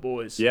Allen and the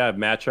boys? Yeah,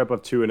 matchup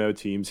of 2-0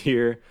 teams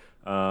here.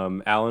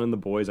 Allen and the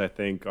boys, I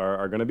think,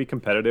 are going to be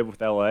competitive with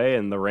LA,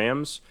 and the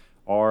Rams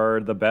are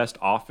the best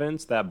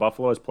offense that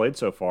Buffalo has played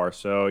so far.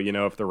 So,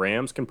 if the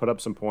Rams can put up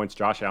some points,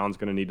 Josh Allen's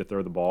going to need to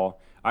throw the ball.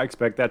 I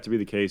expect that to be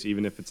the case,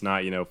 even if it's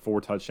not,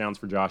 4 touchdowns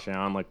for Josh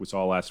Allen like we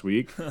saw last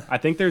week. I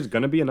think there's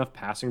going to be enough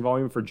passing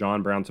volume for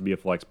John Brown to be a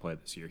flex play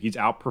this year. He's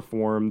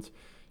outperformed,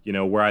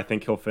 where I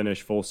think he'll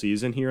finish full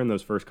season here in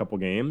those first couple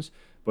games.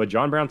 But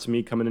John Brown, to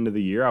me, coming into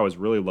the year, I was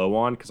really low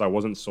on because I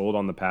wasn't sold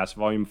on the pass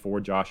volume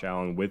for Josh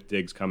Allen with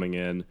Diggs coming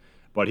in.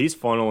 But he's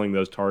funneling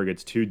those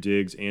targets to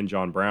Diggs and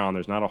John Brown.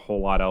 There's not a whole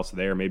lot else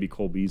there. Maybe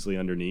Cole Beasley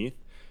underneath.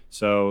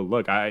 So,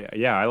 look,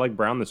 I like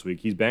Brown this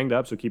week. He's banged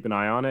up, so keep an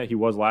eye on it. He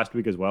was last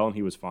week as well, and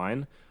he was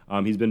fine.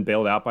 He's been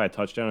bailed out by a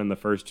touchdown in the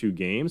first 2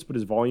 games, but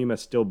his volume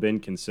has still been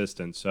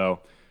consistent.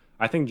 So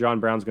I think John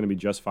Brown's going to be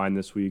just fine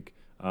this week.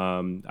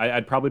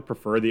 I'd probably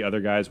prefer the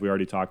other guys we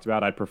already talked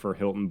about. I'd prefer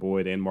Hilton,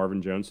 Boyd, and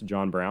Marvin Jones to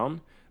John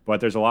Brown. But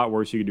there's a lot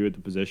worse you could do at the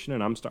position,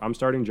 and I'm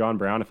starting John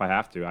Brown if I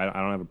have to. I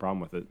don't have a problem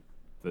with it.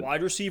 But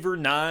Wide receiver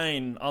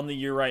 9 on the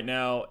year right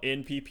now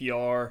in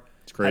PPR.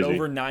 it's crazy. Had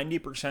over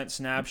 90%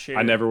 snap share.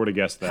 I never would have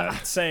guessed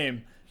that.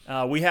 Same.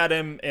 We had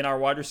him in our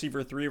wide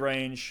receiver 3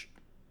 range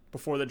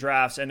before the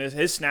drafts, and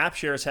his snap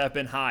shares have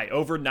been high,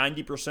 over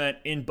 90%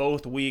 in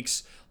both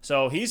weeks.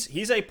 So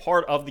he's a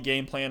part of the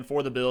game plan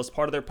for the Bills,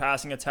 part of their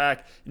passing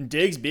attack. And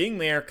Diggs being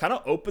there kind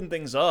of opened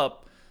things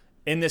up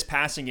in this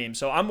passing game.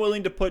 So I'm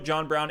willing to put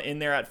John Brown in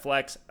there at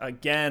flex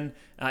again,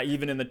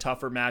 even in the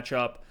tougher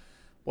matchup.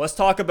 Let's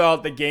talk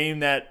about the game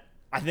that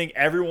I think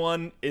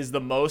everyone is the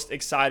most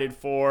excited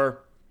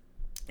for.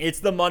 It's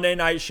the Monday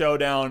Night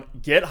Showdown.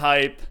 Get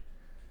hype.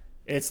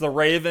 It's the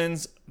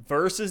Ravens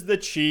versus the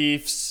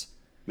Chiefs.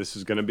 This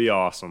is going to be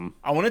awesome.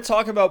 I want to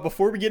talk about,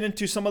 before we get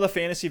into some of the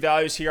fantasy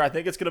values here, I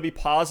think it's going to be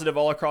positive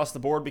all across the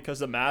board because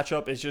the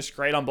matchup is just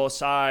great on both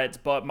sides.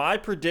 But my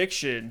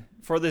prediction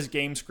for this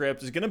game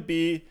script is going to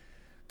be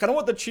kind of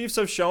what the Chiefs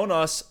have shown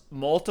us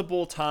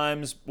multiple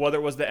times, whether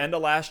it was the end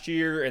of last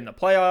year in the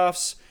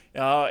playoffs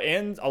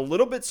and a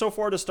little bit so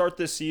far to start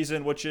this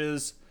season, which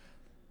is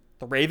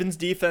the Ravens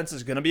defense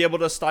is going to be able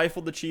to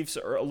stifle the Chiefs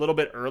a little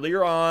bit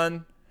earlier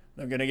on.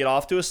 They're going to get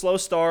off to a slow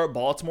start.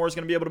 Baltimore is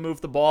going to be able to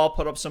move the ball,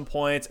 put up some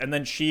points, and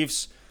then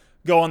Chiefs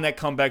go on that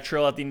comeback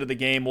trail at the end of the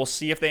game. We'll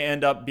see if they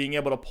end up being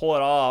able to pull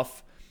it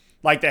off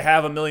like they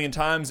have a million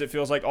times, it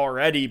feels like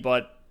already.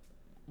 But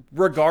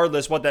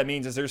regardless, what that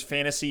means is there's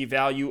fantasy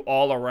value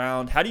all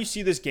around. How do you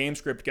see this game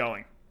script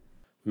going?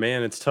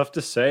 Man, it's tough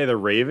to say. The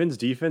Ravens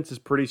defense is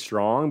pretty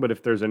strong, but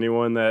if there's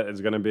anyone that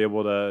is going to be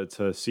able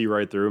to see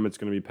right through them, it's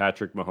going to be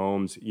Patrick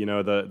Mahomes. You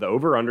know, the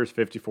over-under is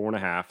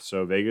 54.5,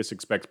 so Vegas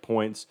expects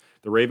points.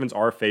 The Ravens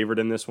are favored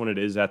in this one. It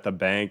is at the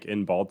bank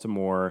in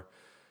Baltimore.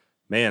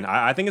 Man,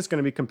 I think it's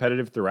going to be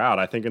competitive throughout.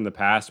 I think in the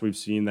past we've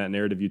seen that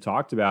narrative you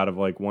talked about of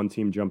like one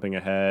team jumping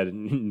ahead,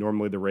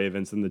 normally the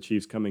Ravens, and the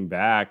Chiefs coming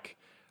back.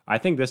 I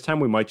think this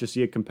time we might just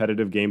see a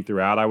competitive game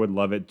throughout. I would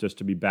love it just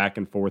to be back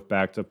and forth,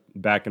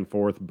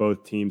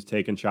 both teams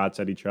taking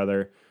shots at each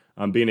other,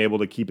 being able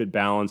to keep it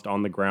balanced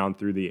on the ground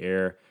through the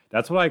air.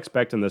 That's what I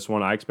expect in this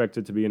one. I expect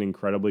it to be an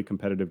incredibly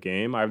competitive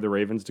game. I have the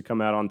Ravens to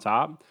come out on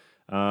top.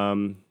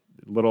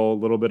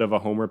 Little bit of a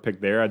homer pick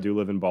there. I do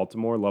live in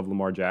Baltimore, love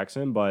Lamar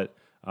Jackson, but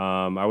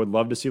I would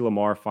love to see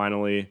Lamar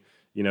finally,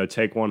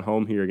 take one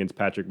home here against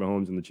Patrick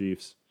Mahomes and the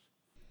Chiefs.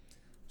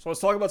 So let's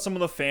talk about some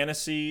of the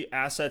fantasy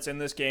assets in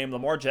this game.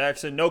 Lamar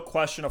Jackson, no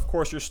question, of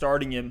course, you're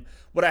starting him.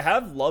 What I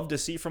have loved to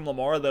see from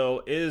Lamar,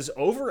 though, is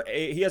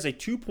he has a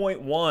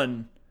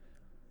 2.1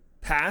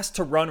 pass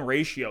to run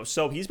ratio.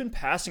 So he's been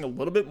passing a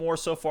little bit more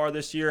so far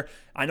this year.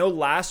 I know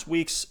last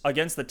week's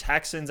against the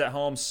Texans at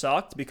home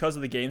sucked because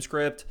of the game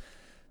script.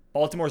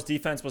 Baltimore's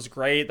defense was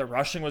great. The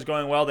rushing was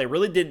going well. They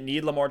really didn't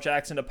need Lamar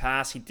Jackson to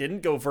pass. He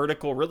didn't go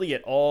vertical really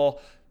at all,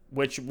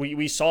 which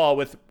we saw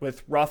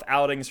with rough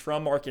outings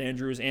from Mark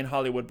Andrews and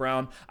Hollywood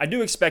Brown. I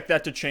do expect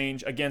that to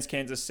change against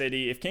Kansas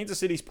City. If Kansas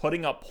City's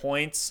putting up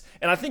points,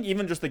 and I think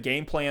even just the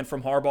game plan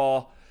from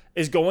Harbaugh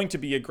is going to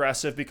be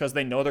aggressive because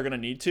they know they're going to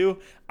need to.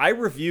 I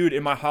reviewed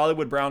in my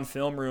Hollywood Brown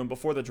film room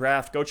before the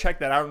draft. Go check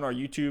that out on our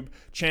YouTube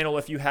channel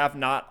if you have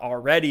not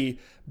already.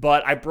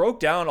 But I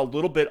broke down a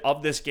little bit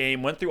of this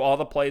game, went through all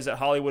the plays that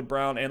Hollywood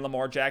Brown and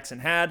Lamar Jackson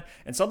had,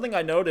 and something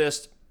I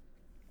noticed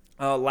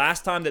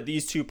last time that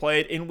these two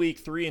played in week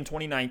 3 in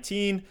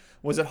 2019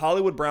 was that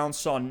Hollywood Brown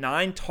saw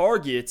 9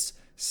 targets,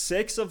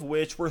 6 of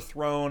which were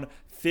thrown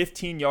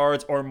 15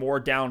 yards or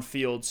more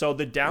downfield. So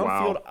the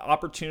downfield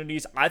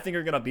opportunities I think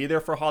are going to be there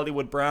for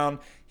Hollywood Brown.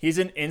 He's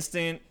an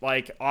instant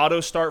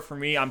auto start for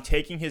me. I'm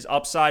taking his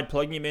upside,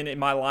 plugging him in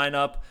my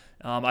lineup.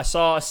 I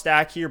saw a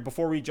stack here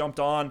before we jumped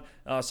on.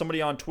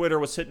 Somebody on Twitter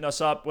was hitting us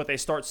up with a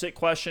start-sit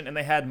question, and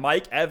they had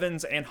Mike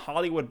Evans and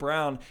Hollywood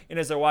Brown in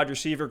as their wide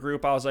receiver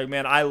group. I was like,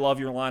 man, I love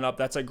your lineup.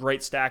 That's a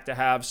great stack to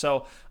have.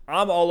 So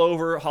I'm all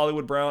over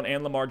Hollywood Brown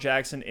and Lamar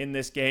Jackson in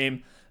this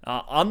game.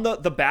 On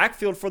the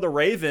backfield for the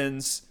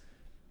Ravens,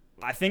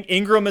 I think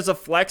Ingram is a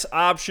flex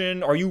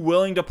option. Are you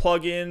willing to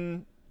plug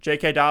in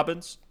J.K.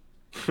 Dobbins?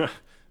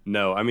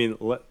 No, I mean,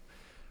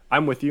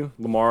 I'm with you.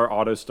 Lamar,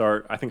 auto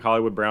start. I think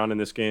Hollywood Brown in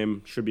this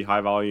game should be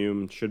high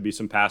volume, should be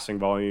some passing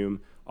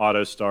volume,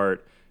 auto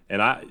start.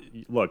 And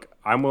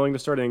I'm willing to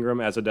start Ingram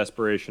as a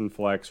desperation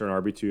flex or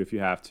an RB2 if you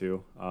have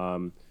to.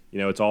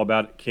 It's all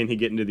about, can he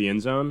get into the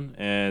end zone?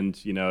 And,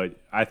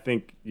 I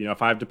think,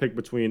 if I have to pick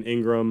between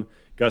Ingram,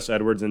 Gus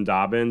Edwards, and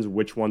Dobbins,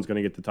 which one's going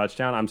to get the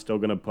touchdown, I'm still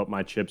going to put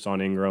my chips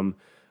on Ingram.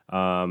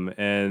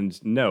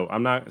 And no,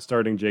 I'm not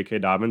starting J.K.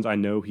 Dobbins. I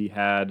know he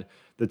had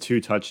the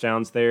 2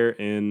 touchdowns there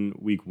in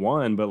week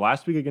 1, but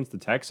last week against the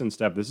Texans,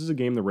 Steph, this is a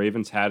game the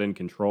Ravens had in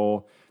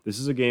control. This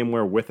is a game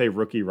where with a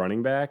rookie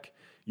running back,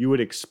 you would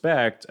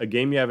expect a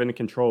game you have in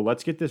control.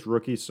 Let's get this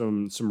rookie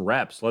some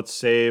reps. Let's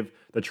save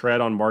the tread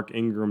on Mark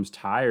Ingram's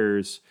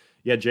tires.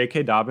 Yeah,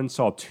 J.K. Dobbins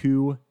saw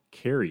 2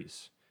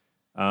 carries.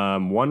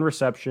 One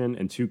reception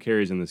and 2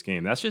 carries in this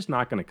game. That's just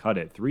not going to cut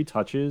it. 3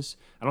 touches.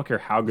 I don't care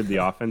how good the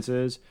offense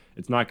is.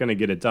 It's not going to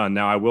get it done.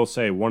 Now, I will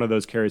say one of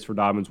those carries for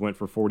Dobbins went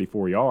for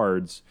 44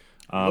 yards.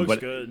 But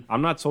good.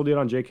 I'm not sold yet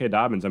on J.K.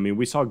 Dobbins. I mean,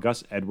 we saw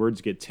Gus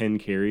Edwards get 10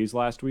 carries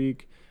last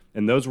week,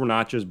 and those were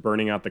not just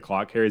burning out the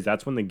clock carries.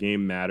 That's when the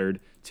game mattered.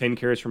 10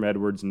 carries from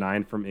Edwards,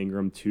 9 from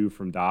Ingram, 2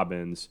 from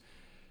Dobbins.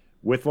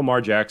 With Lamar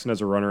Jackson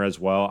as a runner as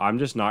well, I'm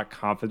just not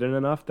confident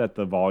enough that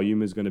the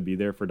volume is going to be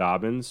there for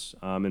Dobbins.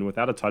 And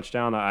without a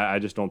touchdown, I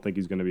just don't think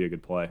he's going to be a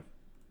good play.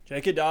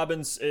 J.K.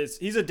 Dobbins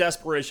he's a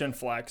desperation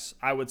flex,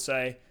 I would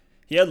say.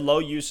 He had low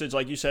usage,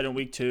 like you said, in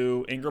week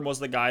 2. Ingram was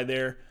the guy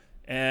there,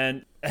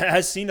 and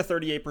has seen a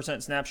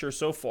 38% snap share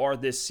so far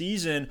this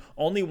season.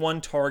 Only 1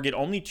 target,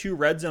 only 2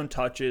 red zone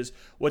touches.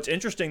 What's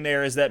interesting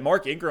there is that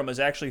Mark Ingram is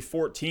actually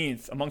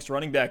 14th amongst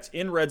running backs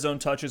in red zone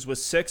touches, with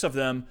 6 of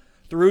them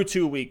through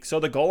 2 weeks. So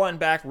the goal line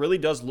back really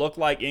does look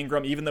like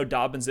Ingram, even though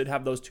Dobbins did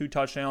have those 2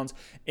 touchdowns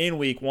in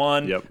week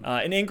 1. Yep.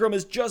 And Ingram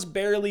is just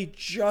barely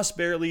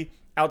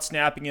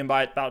outsnapping him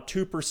by about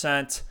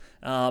 2%.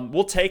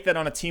 We'll take that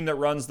on a team that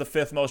runs the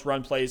 5th most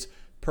run plays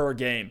per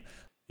game.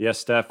 Yes,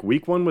 Steph.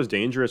 Week 1 was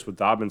dangerous with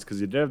Dobbins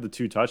because he did have the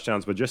 2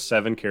 touchdowns, but just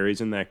 7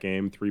 carries in that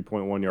game,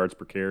 3.1 yards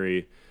per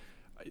carry.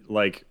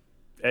 Like,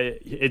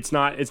 it's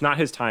not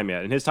his time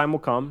yet, and his time will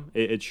come.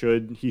 He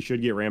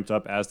should get ramped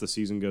up as the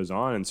season goes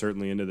on, and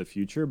certainly into the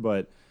future.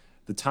 But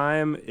the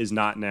time is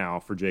not now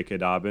for J.K.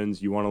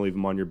 Dobbins. You want to leave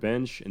him on your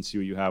bench and see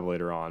what you have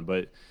later on.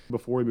 But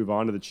before we move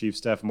on to the Chiefs,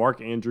 Steph,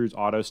 Mark Andrews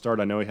auto start.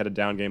 I know he had a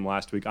down game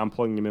last week. I'm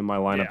plugging him in my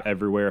lineup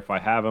everywhere if I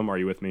have him. Are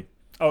you with me?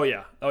 Oh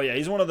yeah.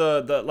 He's one of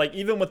the like,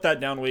 even with that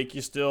down week,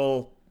 he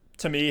still,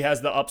 to me,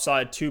 has the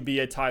upside to be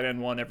a tight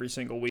end 1 every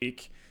single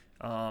week.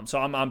 So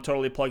I'm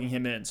totally plugging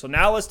him in. So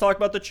now let's talk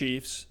about the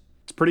Chiefs.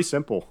 It's pretty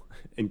simple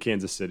in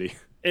Kansas City.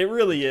 It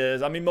really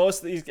is. I mean,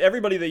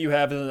 everybody that you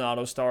have is an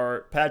auto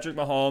start. Patrick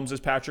Mahomes is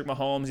Patrick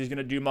Mahomes. He's going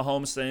to do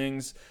Mahomes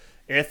things.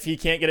 If he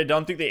can't get it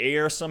done through the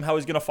air, somehow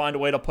he's going to find a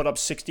way to put up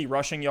 60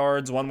 rushing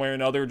yards one way or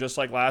another, just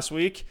like last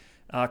week.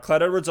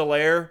 Clyde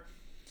Edwards-Helaire,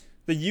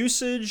 the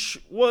usage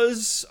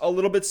was a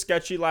little bit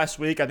sketchy last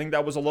week. I think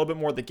that was a little bit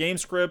more the game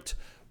script.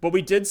 But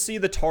we did see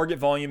the target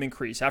volume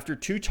increase. After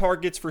 2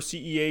 targets for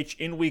CEH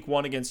in week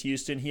 1 against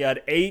Houston, he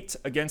had 8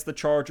 against the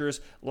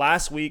Chargers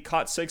last week,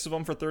 caught 6 of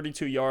them for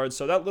 32 yards.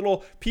 So that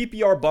little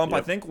PPR bump,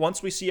 I think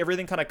once we see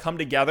everything kind of come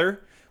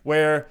together,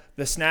 where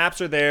the snaps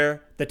are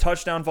there, the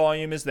touchdown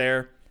volume is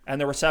there,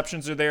 and the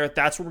receptions are there,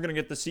 that's where we're going to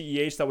get the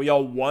CEH that we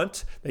all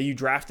want, that you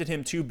drafted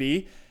him to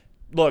be.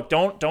 Look,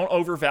 don't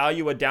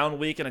overvalue a down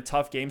week and a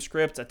tough game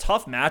script. A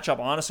tough matchup,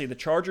 honestly. The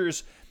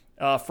Chargers'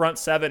 front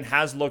 7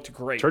 has looked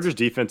great. Chargers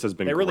defense has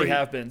been great. They really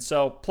have been.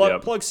 So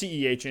plug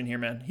CEH in here,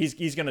 man.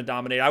 He's going to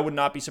dominate. I would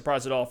not be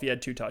surprised at all if he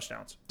had 2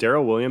 touchdowns.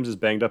 Darrell Williams is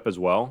banged up as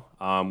well.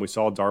 We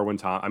saw Darrell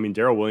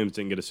Williams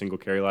didn't get a single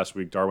carry last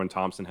week. Darwin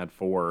Thompson had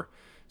 4.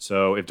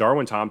 So if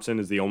Darwin Thompson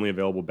is the only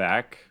available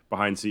back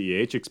behind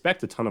CEH,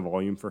 expect a ton of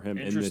volume for him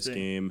in this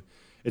game.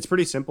 It's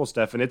pretty simple,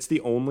 Steph, and it's the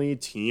only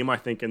team, I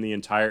think, in the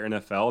entire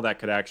NFL that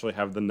could actually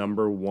have the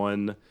number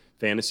 1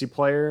 fantasy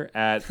player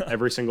at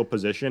every single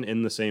position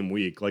in the same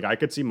week. Like, I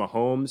could see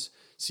Mahomes,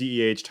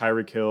 CEH,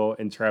 Tyreek Hill,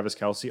 and Travis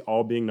Kelce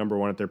all being number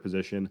 1 at their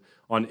position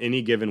on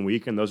any given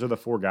week, and those are the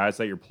 4 guys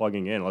that you're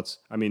plugging in.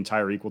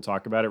 Tyreek, we'll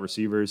talk about it.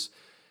 Receivers,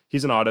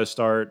 he's an auto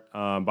start.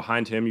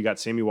 Behind him, you got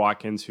Sammy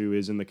Watkins, who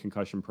is in the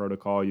concussion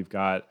protocol. You've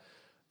got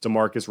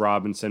Demarcus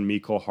Robinson,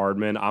 Mecole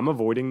Hardman. I'm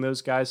avoiding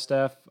those guys,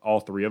 Steph, all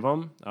 3 of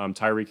them.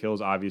 Tyreek Hill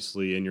is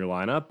obviously in your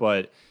lineup,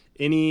 but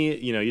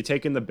you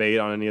taking the bait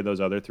on any of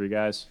those other 3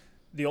 guys?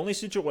 The only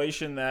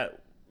situation that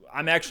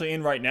I'm actually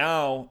in right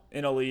now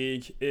in a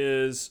league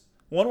is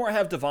one where I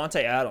have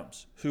Devontae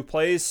Adams, who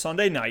plays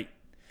Sunday night.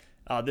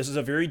 This is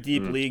a very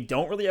deep league.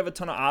 Don't really have a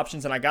ton of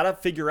options, and I got to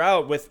figure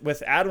out,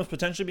 with Adams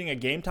potentially being a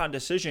game-time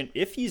decision,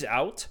 if he's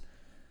out,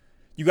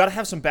 you got to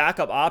have some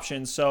backup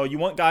options. So you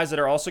want guys that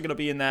are also going to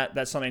be in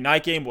that Sunday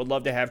night game. Would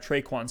love to have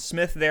Traquan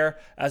Smith there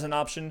as an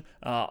option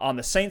on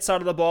the Saints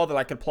side of the ball that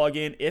I could plug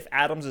in if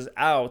Adams is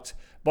out.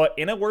 But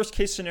in a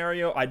worst-case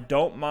scenario, I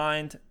don't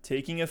mind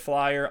taking a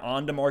flyer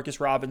on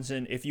Demarcus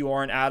Robinson if you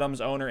are an Adams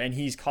owner and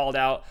he's called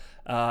out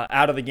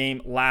of the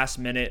game last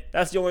minute.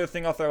 That's the only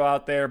thing I'll throw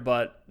out there.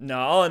 But no,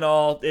 all in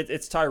all,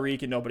 it's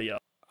Tyreek and nobody else.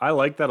 I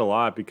like that a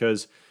lot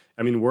because,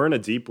 we're in a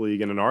deep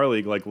league, and in our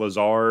league, like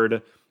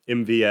Lazard,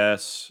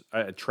 MVS,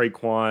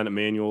 Traquan,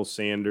 Emmanuel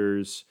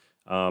Sanders,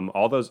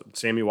 all those,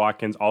 Sammy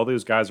Watkins, all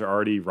those guys are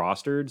already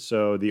rostered.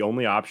 So the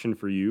only option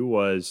for you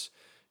was,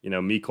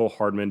 Mecole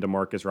Hardman,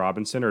 Demarcus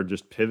Robinson, or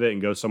just pivot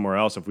and go somewhere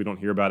else if we don't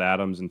hear about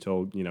Adams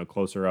until,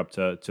 closer up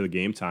to the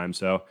game time.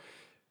 So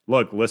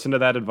look, listen to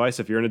that advice.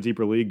 If you're in a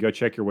deeper league, go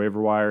check your waiver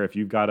wire if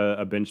you've got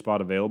a bench spot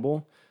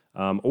available.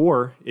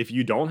 Or if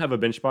you don't have a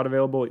bench spot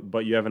available,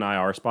 but you have an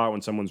IR spot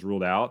when someone's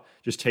ruled out,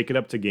 just take it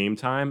up to game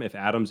time. If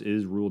Adams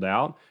is ruled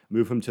out,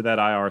 move him to that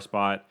IR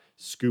spot,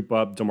 scoop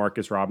up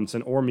Demarcus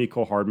Robinson or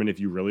Mecole Hardman if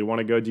you really want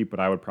to go deep, but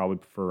I would probably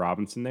prefer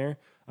Robinson there.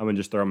 And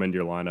just throw him into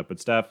your lineup. But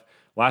Steph,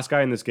 last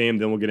guy in this game,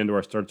 then we'll get into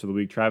our starts of the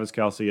week. Travis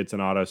Kelce, it's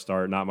an auto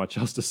start. Not much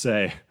else to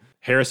say.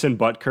 Harrison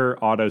Butker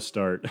auto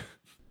start.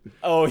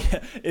 Oh,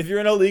 yeah. If you're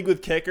in a league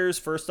with kickers,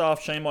 first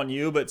off, shame on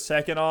you. But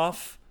second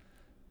off,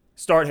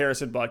 start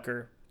Harrison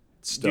Butker.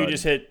 Stud. Dude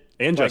just hit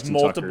And like Justin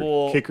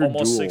multiple, Tucker. Kicker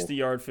almost duel.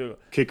 60-yard field.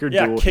 Kicker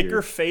Yeah, duel kicker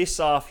here. face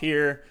off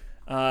here.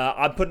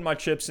 I'm putting my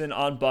chips in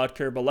on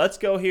Butker. But let's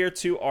go here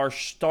to our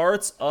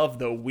starts of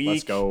the week.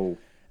 Let's go.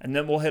 And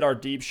then we'll hit our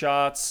deep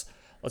shots.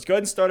 Let's go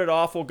ahead and start it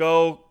off. We'll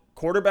go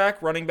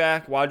quarterback, running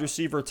back, wide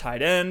receiver,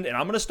 tight end. And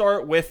I'm going to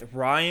start with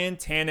Ryan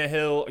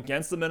Tannehill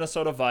against the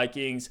Minnesota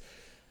Vikings.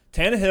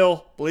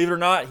 Tannehill, believe it or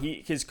not,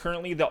 he is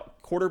currently the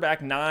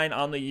quarterback 9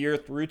 on the year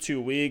through 2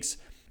 weeks.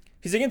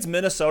 He's against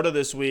Minnesota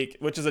this week,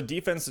 which is a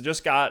defense that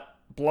just got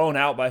blown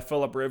out by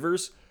Phillip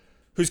Rivers,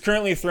 who's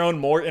currently thrown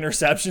more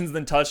interceptions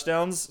than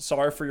touchdowns.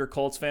 Sorry for your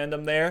Colts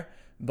fandom there.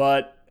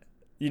 But,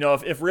 you know,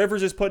 if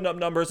Rivers is putting up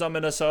numbers on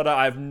Minnesota,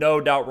 I have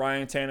no doubt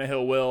Ryan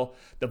Tannehill will.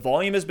 The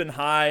volume has been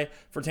high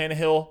for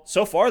Tannehill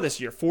so far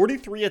this year.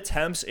 43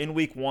 attempts in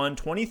week 1,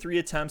 23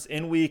 attempts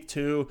in week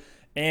 2.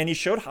 And he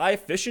showed high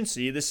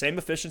efficiency, the same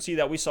efficiency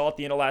that we saw at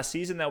the end of last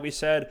season that we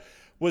said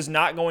was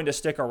not going to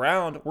stick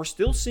around. We're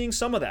still seeing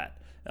some of that.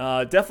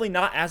 Definitely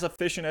not as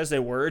efficient as they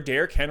were.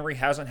 Derrick Henry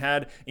hasn't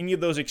had any of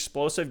those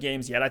explosive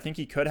games yet. I think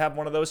he could have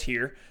one of those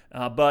here.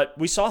 But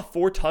we saw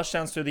 4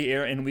 touchdowns through the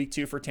air in week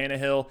 2 for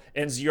Tannehill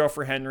and 0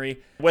 for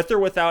Henry. With or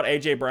without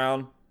A.J.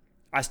 Brown,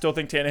 I still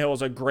think Tannehill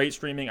is a great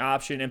streaming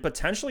option and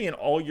potentially an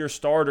all-year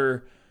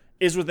starter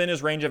is within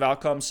his range of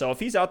outcomes. So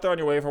if he's out there on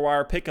your waiver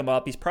wire, pick him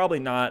up. He's probably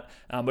not.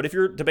 But if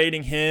you're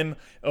debating him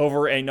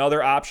over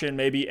another option,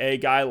 maybe a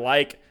guy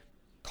like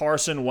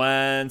Carson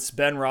Wentz,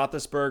 Ben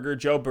Roethlisberger,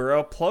 Joe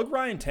Burrow, plug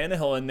Ryan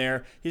Tannehill in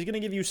there. He's going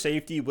to give you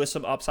safety with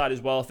some upside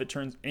as well if it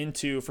turns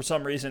into, for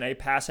some reason, a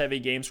pass-heavy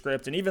game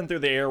script. And even through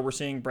the air, we're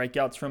seeing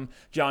breakouts from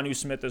Jonnu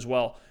Smith as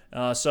well.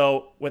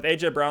 So with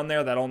A.J. Brown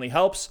there, that only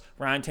helps.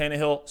 Ryan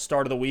Tannehill,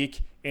 start of the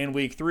week in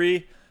week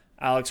 3.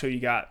 Alex, who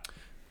you got?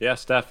 Yeah,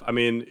 Steph, I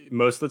mean,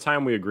 most of the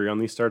time we agree on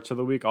these starts of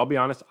the week. I'll be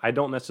honest, I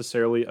don't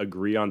necessarily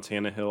agree on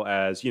Tannehill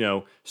as,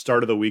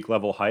 start of the week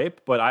level hype,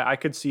 but I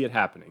could see it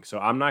happening. So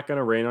I'm not going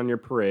to rain on your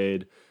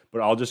parade,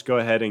 but I'll just go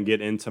ahead and get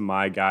into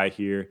my guy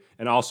here.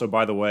 And also,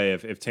 by the way,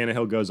 if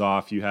Tannehill goes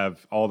off, you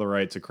have all the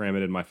right to cram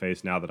it in my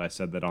face now that I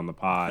said that on the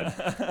pod.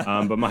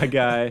 But my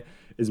guy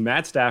is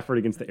Matt Stafford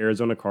against the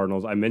Arizona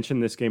Cardinals. I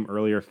mentioned this game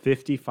earlier,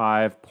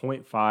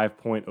 55.5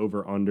 point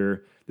over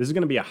under. This is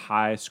going to be a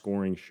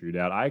high-scoring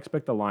shootout. I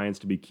expect the Lions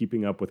to be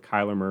keeping up with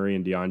Kyler Murray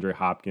and DeAndre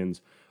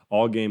Hopkins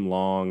all game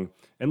long.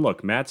 And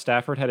look, Matt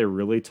Stafford had a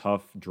really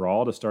tough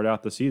draw to start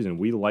out the season.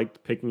 We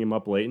liked picking him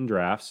up late in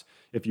drafts.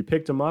 If you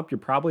picked him up, you're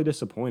probably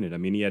disappointed. I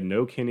mean, he had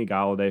no Kenny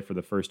Golladay for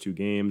the first 2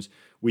 games.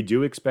 We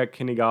do expect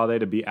Kenny Golladay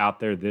to be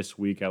out there this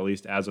week, at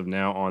least as of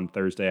now, on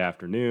Thursday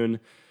afternoon.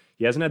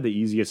 He hasn't had the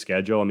easiest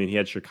schedule. I mean, he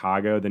had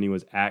Chicago, then he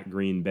was at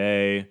Green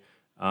Bay.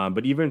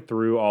 But even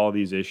through all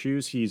these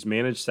issues, he's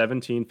managed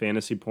 17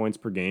 fantasy points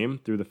per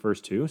game through the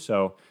first 2.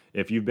 So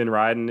if you've been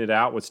riding it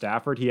out with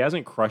Stafford, he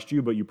hasn't crushed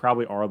you, but you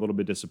probably are a little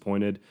bit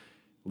disappointed.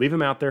 Leave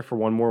him out there for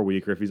one more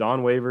week. Or if he's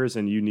on waivers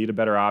and you need a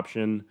better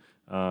option,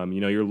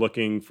 you're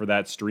looking for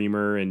that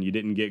streamer and you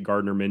didn't get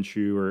Gardner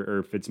Minshew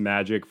or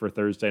Fitzmagic for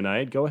Thursday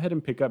night, go ahead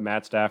and pick up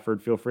Matt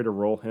Stafford. Feel free to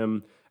roll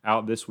him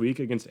out this week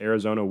against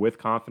Arizona with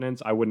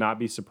confidence. I would not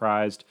be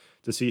surprised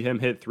to see him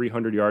hit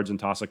 300 yards and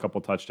toss a couple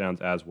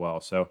touchdowns as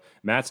well. So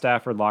Matt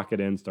Stafford, lock it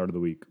in, start of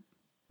the week.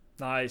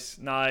 Nice.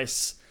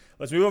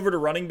 Let's move over to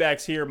running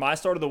backs here. My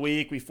start of the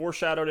week, we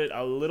foreshadowed it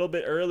a little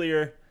bit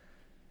earlier.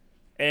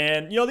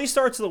 And, these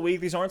starts of the week,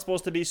 these aren't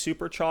supposed to be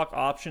super chalk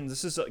options.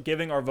 This is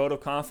giving our vote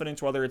of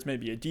confidence, whether it's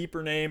maybe a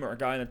deeper name or a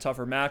guy in a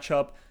tougher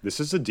matchup. This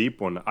is a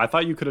deep one. I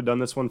thought you could have done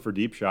this one for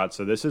deep shots.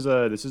 So this is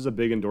a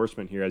big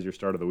endorsement here as your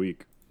start of the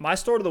week. My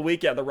start of the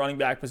week at the running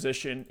back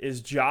position is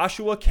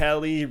Joshua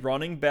Kelly,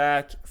 running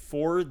back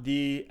for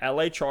the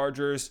LA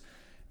Chargers.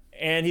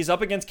 And he's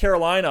up against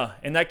Carolina,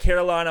 and that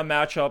Carolina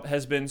matchup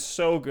has been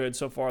so good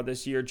so far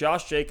this year.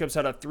 Josh Jacobs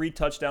had a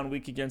 3-touchdown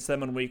week against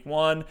them in week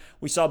 1.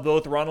 We saw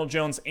both Ronald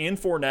Jones and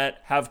Fournette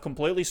have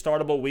completely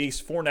startable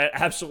weeks. Fournette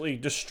absolutely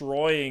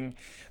destroying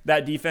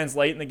that defense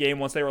late in the game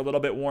once they were a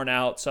little bit worn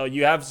out. So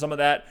you have some of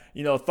that,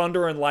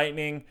 thunder and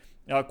lightning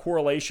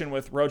correlation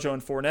with Rojo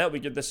and Fournette. We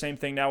get the same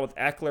thing now with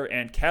Eckler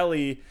and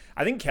Kelly.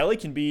 I think Kelly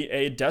can be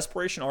a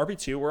desperation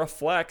RB2 or a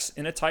flex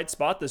in a tight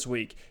spot this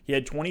week. He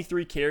had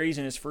 23 carries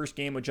in his first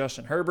game with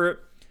Justin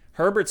Herbert.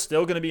 Herbert's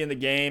still going to be in the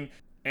game.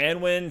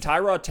 And when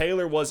Tyrod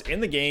Taylor was in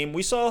the game,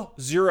 we saw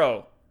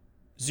zero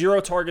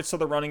targets to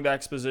the running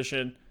backs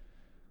position.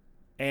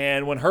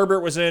 And when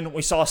Herbert was in,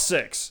 we saw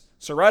 6.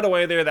 So right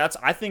away there, that's,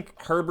 I think,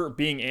 Herbert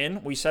being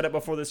in. We said it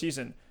before the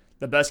season.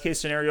 The best case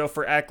scenario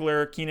for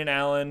Eckler, Keenan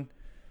Allen,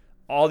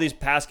 all these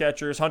pass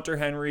catchers, Hunter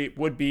Henry,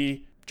 would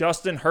be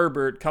Justin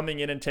Herbert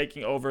coming in and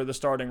taking over the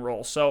starting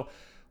role. So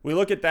we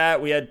look at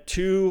that. We had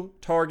 2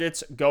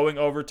 targets going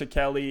over to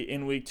Kelly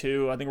in week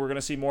 2. I think we're going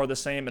to see more of the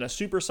same in a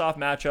super soft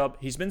matchup.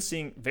 He's been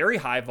seeing very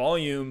high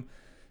volume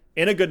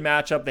in a good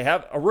matchup. They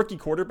have a rookie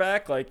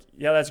quarterback. Like,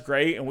 yeah, that's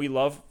great. And we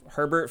love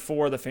Herbert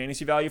for the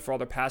fantasy value for all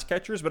their pass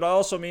catchers. But it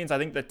also means I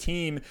think the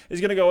team is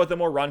going to go with a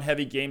more run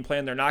heavy game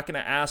plan. They're not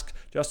going to ask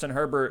Justin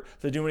Herbert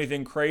to do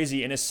anything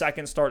crazy in his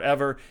second start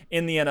ever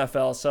in the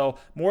NFL. So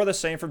more of the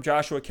same from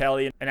Joshua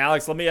Kelly. And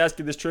Alex, let me ask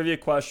you this trivia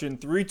question.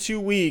 Through 2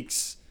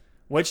 weeks,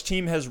 which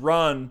team has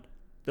run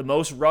the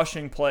most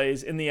rushing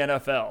plays in the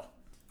NFL?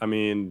 I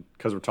mean,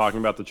 because we're talking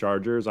about the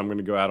Chargers, I'm going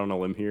to go out on a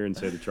limb here and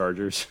say the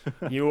Chargers.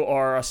 You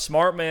are a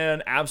smart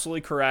man,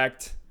 absolutely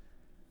correct.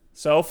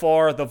 So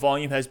far, the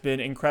volume has been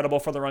incredible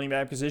for the running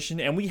back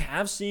position, and we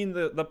have seen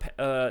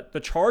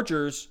the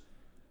Chargers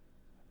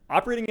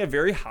operating at a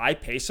very high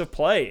pace of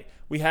play.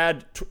 We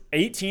had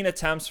 18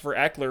 attempts for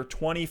Eckler,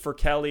 20 for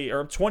Kelly,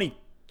 or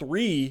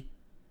 23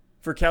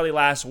 for Kelly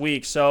last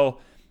week. So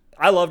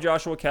I love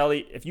Joshua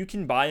Kelly. If you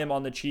can buy him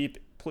on the cheap,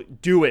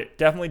 do it.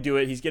 Definitely do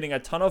it. He's getting a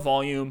ton of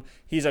volume.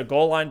 He's a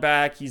goal line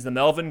back. He's the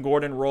Melvin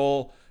Gordon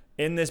role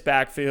in this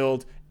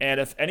backfield. And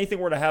if anything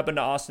were to happen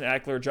to Austin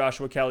Eckler,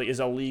 Joshua Kelly is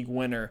a league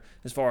winner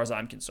as far as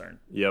I'm concerned.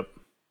 Yep.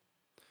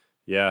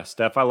 Yeah,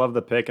 Steph, I love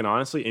the pick. And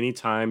honestly,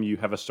 anytime you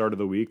have a start of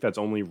the week that's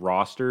only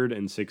rostered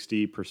in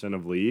 60%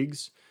 of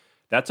leagues,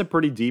 that's a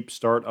pretty deep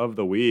start of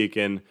the week.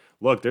 And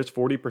look, there's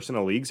 40%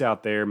 of leagues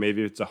out there.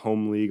 Maybe it's a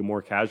home league, a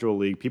more casual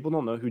league. People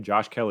don't know who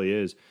Josh Kelly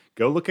is.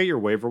 Go look at your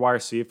waiver wire,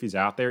 see if he's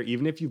out there.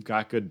 Even if you've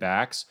got good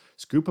backs,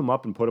 scoop him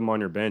up and put him on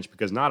your bench,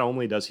 because not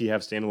only does he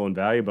have standalone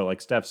value, but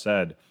like Steph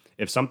said,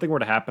 if something were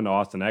to happen to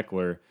Austin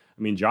Eckler,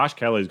 I mean, Josh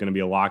Kelly is going to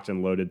be a locked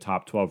and loaded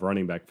top 12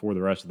 running back for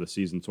the rest of the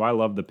season. So I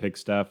love the pick,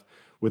 Steph.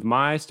 With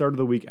my start of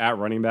the week at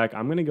running back,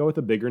 I'm going to go with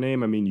a bigger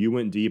name. I mean, you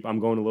went deep. I'm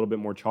going a little bit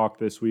more chalk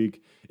this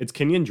week. It's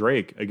Kenyon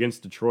Drake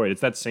against Detroit. It's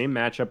that same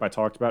matchup I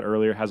talked about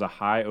earlier, has a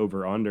high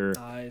over-under.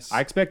 Nice.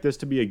 I expect this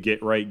to be a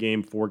get-right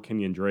game for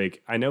Kenyon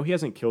Drake. I know he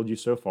hasn't killed you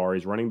so far.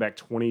 He's running back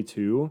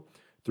 22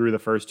 through the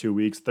first 2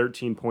 weeks,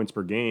 13 points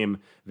per game.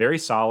 Very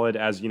solid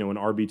as, an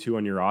RB2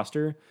 on your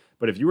roster.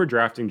 But if you were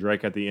drafting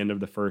Drake at the end of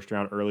the first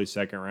round, early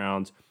second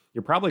rounds,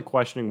 you're probably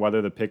questioning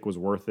whether the pick was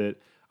worth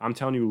it. I'm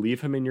telling you,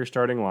 leave him in your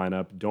starting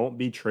lineup. Don't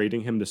be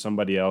trading him to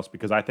somebody else,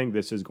 because I think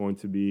this is going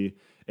to be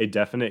a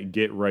definite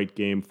get-right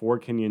game for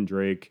Kenyon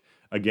Drake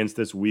against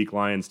this weak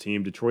Lions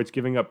team. Detroit's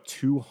giving up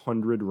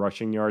 200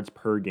 rushing yards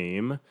per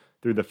game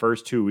through the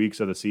first 2 weeks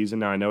of the season.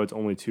 Now, I know it's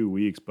only 2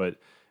 weeks, but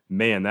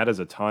man, that is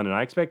a ton. And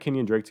I expect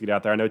Kenyon Drake to get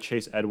out there. I know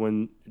Chase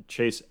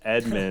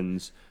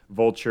Edmonds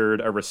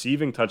vultured a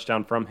receiving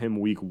touchdown from him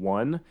week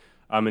 1.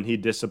 And he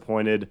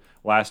disappointed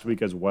last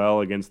week as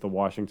well against the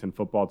Washington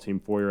football team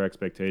for your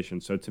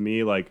expectations. So to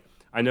me,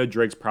 I know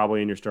Drake's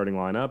probably in your starting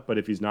lineup, but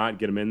if he's not,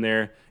 get him in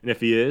there. And if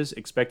he is,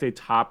 expect a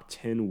top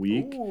 10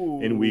 week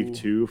in week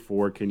 2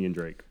 for Kenyon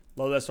Drake.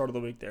 Love that start of the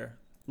week there.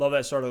 Love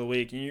that start of the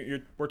week.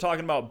 We're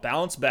talking about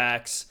bounce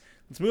backs.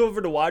 Let's move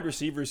over to wide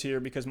receivers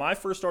here, because my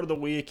first start of the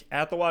week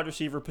at the wide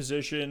receiver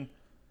position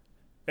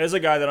is a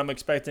guy that I'm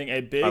expecting a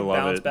big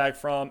bounce back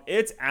from.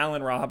 It's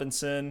Allen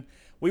Robinson.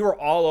 We were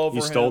all over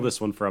him. You stole this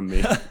one from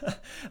me.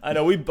 I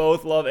know we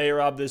both love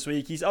A-Rob this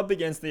week. He's up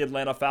against the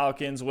Atlanta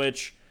Falcons,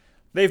 which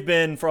they've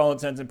been, for all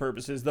intents and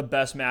purposes, the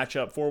best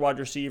matchup for wide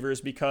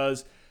receivers,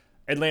 because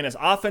Atlanta's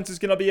offense is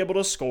going to be able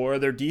to score.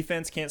 Their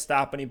defense can't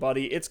stop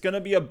anybody. It's going to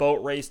be a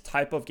boat race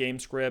type of game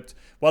script.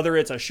 Whether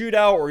it's a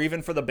shootout or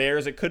even for the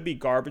Bears, it could be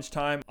garbage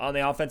time on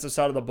the offensive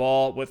side of the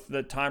ball with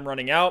the time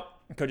running out.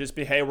 It could just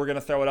be, hey, we're going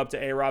to throw it up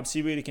to A-Rob,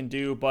 see what he can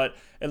do. But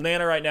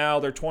Atlanta right now,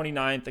 they're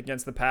 29th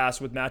against the pass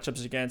with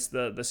matchups against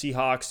the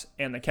Seahawks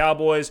and the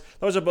Cowboys.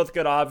 Those are both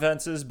good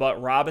offenses,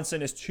 but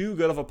Robinson is too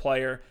good of a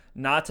player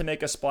not to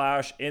make a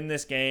splash in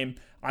this game.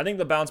 I think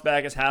the bounce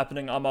back is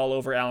happening. I'm all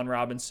over Allen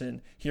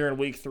Robinson here in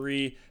week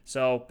 3.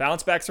 So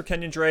bounce backs for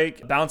Kenyon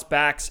Drake, bounce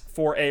backs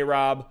for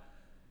A-Rob.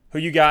 Who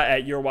you got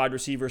at your wide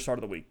receiver start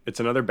of the week? It's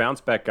another bounce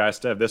back guy,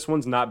 Steph. This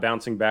one's not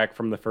bouncing back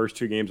from the first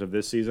 2 games of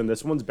this season.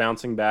 This one's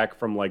bouncing back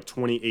from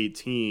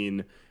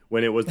 2018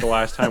 when it was the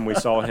last time we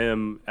saw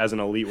him as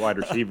an elite wide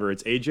receiver.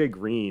 It's AJ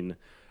Green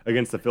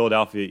against the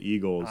Philadelphia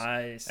Eagles.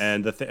 Nice.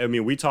 And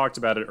we talked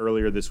about it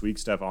earlier this week,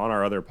 Steph, on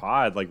our other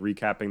pod,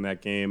 recapping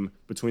that game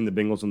between the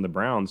Bengals and the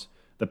Browns.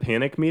 The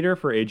panic meter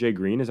for AJ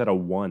Green is at a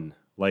 1.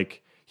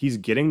 He's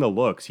getting the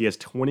looks. He has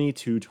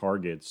 22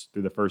 targets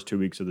through the first 2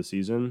 weeks of the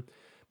season,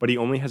 but he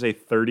only has a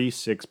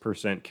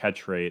 36%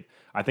 catch rate.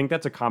 I think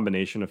that's a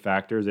combination of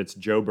factors. It's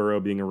Joe Burrow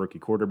being a rookie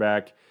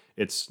quarterback.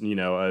 It's,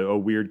 a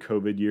weird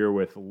COVID year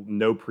with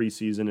no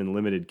preseason and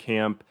limited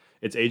camp.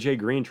 It's AJ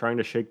Green trying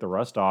to shake the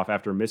rust off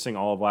after missing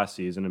all of last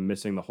season and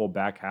missing the whole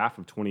back half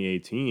of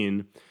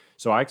 2018.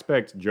 So I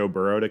expect Joe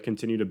Burrow to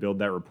continue to build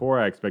that rapport.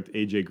 I expect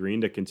AJ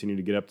Green to continue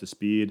to get up to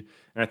speed.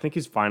 And I think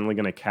he's finally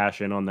going to cash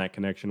in on that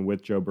connection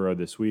with Joe Burrow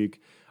this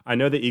week. I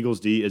know the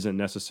Eagles D isn't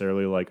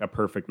necessarily a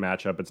perfect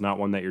matchup. It's not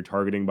one that you're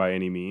targeting by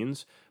any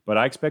means. But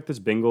I expect this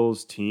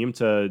Bengals team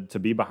to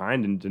be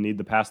behind and to need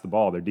to pass the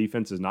ball. Their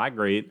defense is not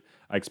great.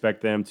 I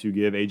expect them to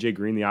give AJ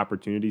Green the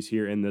opportunities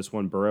here in this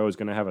one. Burrow is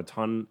going to have a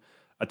ton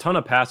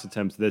of pass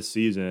attempts this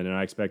season, and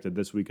I expect it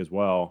this week as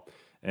well.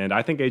 And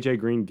I think AJ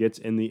Green gets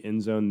in the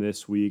end zone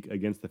this week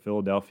against the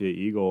Philadelphia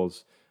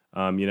Eagles.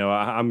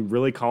 I'm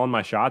really calling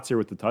my shots here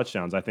with the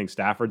touchdowns. I think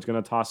Stafford's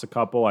going to toss a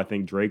couple. I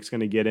think Drake's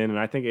going to get in, and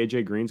I think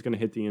AJ Green's going to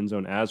hit the end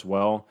zone as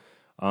well.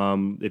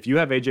 If you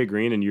have AJ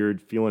Green and you're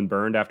feeling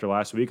burned after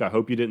last week, I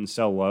hope you didn't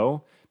sell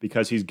low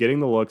because he's getting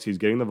the looks, he's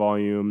getting the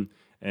volume,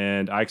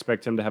 and I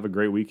expect him to have a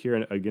great week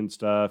here against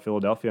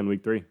Philadelphia in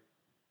week 3.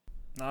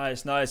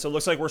 Nice. So it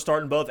looks like we're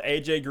starting both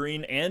AJ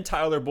Green and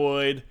Tyler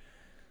Boyd.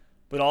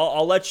 But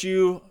I'll let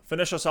you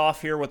finish us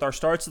off here with our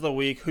starts of the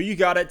week. Who you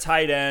got at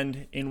tight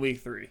end in week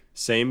 3?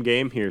 Same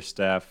game here,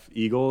 Steph.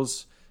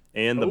 Eagles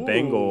and the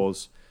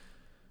Bengals.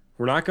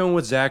 We're not going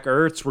with Zach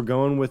Ertz. We're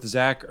going with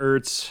Zach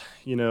Ertz.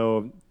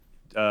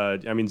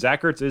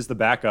 Zach Ertz is the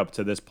backup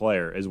to this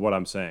player, is what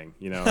I'm saying.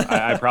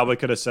 I probably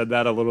could have said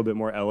that a little bit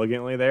more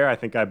elegantly there. I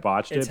think I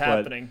botched it's it.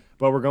 happening.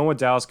 But we're going with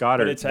Dallas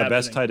Goedert, the happening.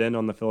 best tight end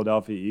on the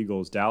Philadelphia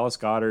Eagles. Dallas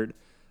Goedert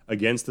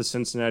against the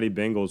Cincinnati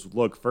Bengals.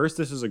 Look, first,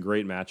 this is a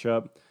great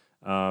matchup.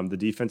 The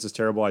defense is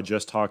terrible. I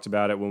just talked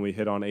about it when we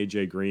hit on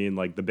AJ Green.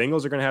 Like, the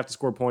Bengals are going to have to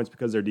score points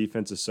because their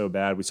defense is so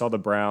bad. We saw the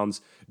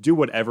Browns do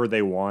whatever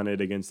they wanted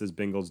against this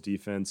Bengals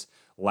defense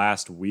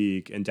last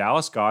week. And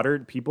Dallas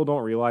Goedert, people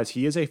don't realize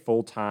he is a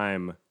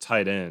full-time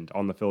tight end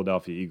on the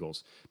Philadelphia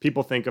Eagles.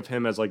 People think of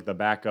him as like the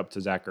backup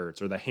to Zach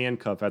Ertz or the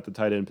handcuff at the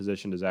tight end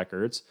position to Zach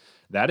Ertz.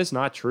 That is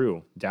not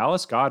true.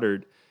 Dallas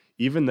Goedert,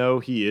 even though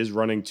he is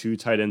running 2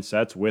 tight end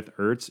sets with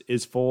Ertz,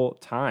 is full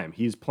time.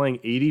 He's playing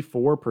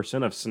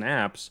 84% of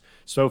snaps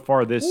so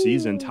far this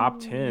season, top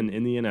 10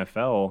 in the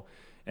NFL,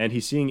 and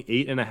he's seeing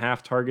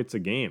 8.5 targets a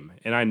game.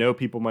 And I know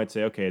people might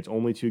say, okay, it's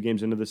only 2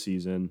 games into the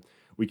season.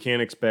 We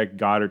can't expect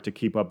Goddard to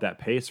keep up that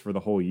pace for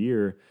the whole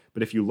year.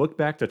 But if you look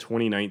back to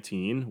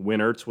 2019, when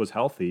Ertz was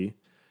healthy,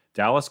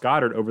 Dallas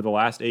Goedert over the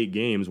last 8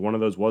 games, one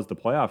of those was the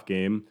playoff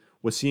game,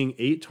 was seeing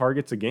 8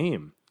 targets a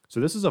game. So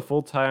this is a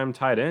full-time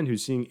tight end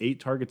who's seeing 8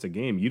 targets a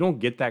game. You don't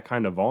get that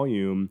kind of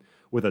volume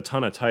with a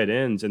ton of tight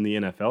ends in the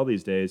NFL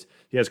these days.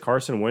 He has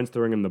Carson Wentz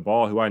throwing him the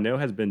ball, who I know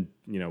has been,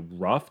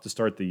 rough to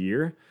start the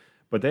year,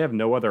 but they have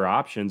no other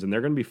options, and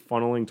they're going to be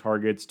funneling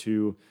targets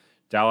to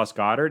Dallas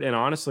Goedert and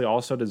honestly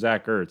also to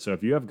Zach Ertz. So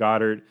if you have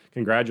Goddard,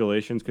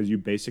 congratulations, because you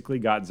basically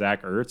got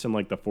Zach Ertz in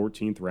like the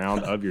 14th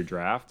round of your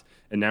draft.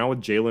 And now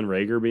with Jalen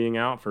Reagor being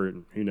out for,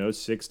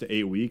 6 to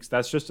 8 weeks,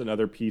 that's just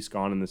another piece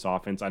gone in this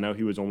offense. I know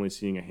he was only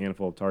seeing a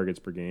handful of targets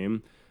per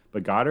game,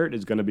 but Goddard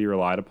is going to be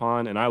relied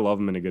upon, and I love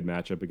him in a good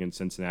matchup against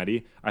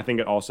Cincinnati. I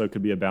think it also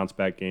could be a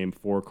bounce-back game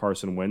for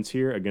Carson Wentz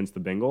here against the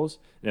Bengals.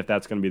 And if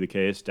that's going to be the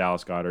case,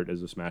 Dallas Goedert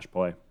is a smash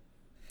play.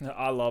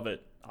 I love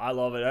it.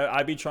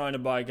 I'd be trying to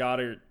buy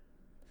Goddard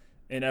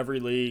in every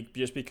league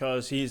just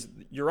because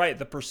you're right,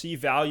 the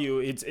perceived value,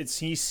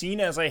 he's seen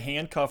as a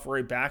handcuff or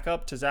a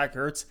backup to Zach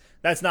Ertz.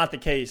 That's not the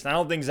case. And I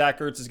don't think Zach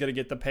Ertz is going to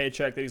get the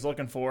paycheck that he's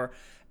looking for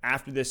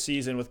after this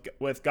season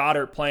with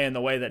Goddard playing the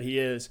way that he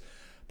is.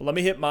 But let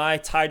me hit my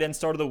tight end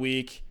start of the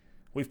week.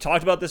 We've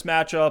talked about this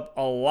matchup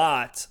a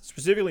lot.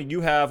 Specifically,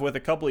 you have with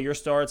a couple of your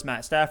starts,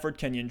 Matt Stafford,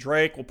 Kenyon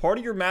Drake. Well, part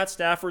of your Matt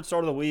Stafford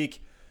start of the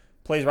week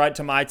plays right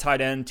to my tight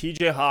end,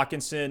 TJ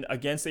Hawkinson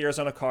against the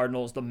Arizona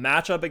Cardinals. The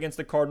matchup against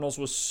the Cardinals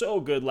was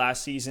so good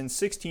last season,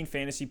 16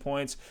 fantasy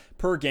points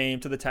per game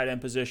to the tight end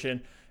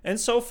position. And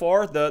so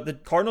far, the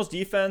Cardinals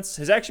defense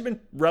has actually been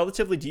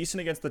relatively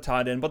decent against the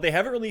tight end, but they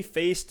haven't really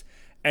faced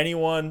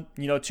anyone,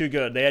 too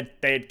good. They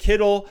had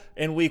Kittle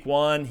in week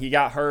 1. He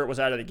got hurt, was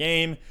out of the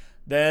game.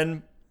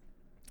 Then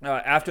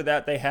after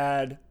that, they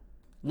had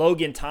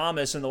Logan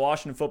Thomas in the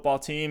Washington football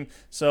team.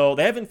 So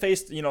they haven't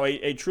faced,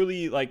 a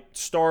truly like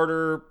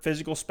starter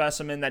physical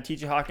specimen that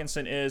TJ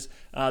Hawkinson is,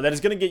 that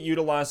is going to get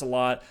utilized a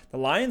lot. The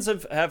Lions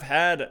have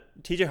had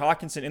TJ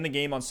Hawkinson in the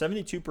game on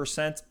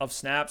 72% of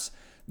snaps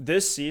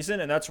this season,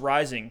 and that's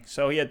rising.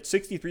 So he had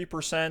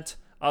 63%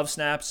 of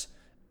snaps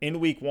in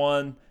week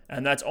 1,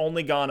 and that's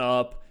only gone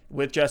up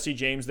with Jesse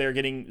James. They're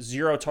getting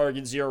 0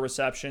 targets, 0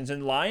 receptions,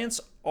 and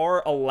Lions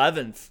are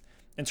 11th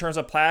in terms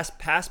of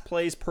pass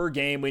plays per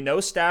game. We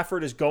know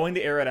Stafford is going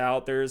to air it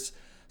out. There's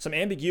some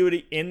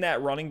ambiguity in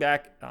that running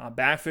back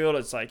backfield.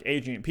 It's like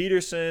Adrian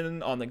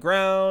Peterson on the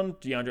ground,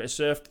 DeAndre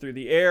Swift through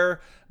the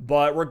air.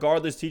 But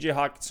regardless, TJ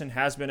Hawkinson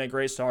has been a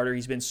great starter.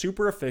 He's been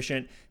super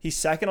efficient. He's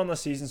second on the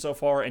season so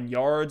far in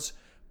yards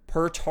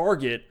per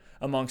target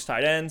amongst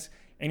tight ends.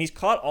 And he's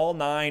caught all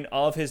 9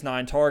 of his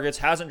 9 targets.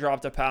 Hasn't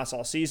dropped a pass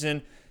all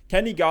season.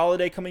 Kenny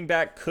Golladay coming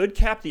back could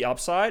cap the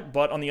upside,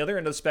 but on the other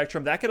end of the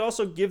spectrum, that could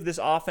also give this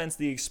offense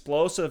the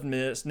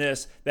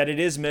explosiveness that it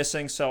is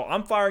missing. So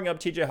I'm firing up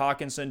TJ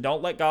Hawkinson.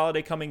 Don't let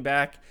Golladay coming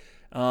back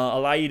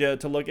allow you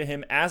to look at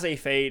him as a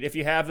fade. If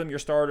you have him, you're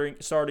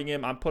starting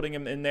him. I'm putting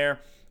him in there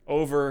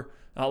over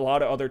a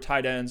lot of other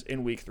tight ends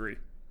in week 3.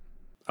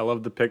 I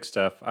love the pick,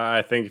 Steph.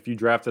 I think if you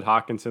drafted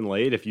Hawkinson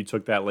late, if you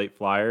took that late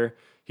flyer,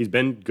 he's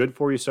been good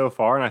for you so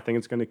far, and I think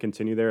it's going to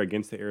continue there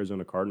against the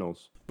Arizona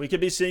Cardinals. We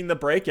could be seeing the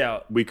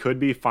breakout. We could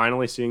be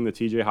finally seeing the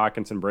TJ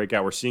Hawkinson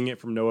breakout. We're seeing it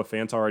from Noah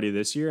Fant already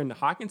this year, and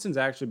Hawkinson's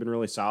actually been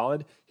really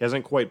solid. He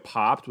hasn't quite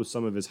popped with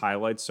some of his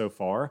highlights so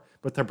far,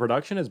 but the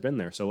production has been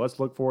there. So let's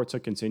look for it to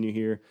continue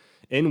here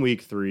in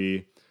week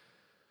 3.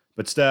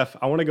 But Steph,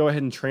 I want to go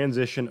ahead and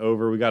transition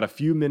over. We got a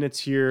few minutes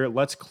here.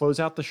 Let's close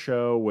out the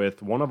show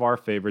with one of our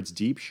favorites,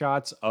 deep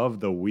shots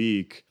of the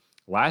week.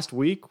 Last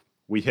week,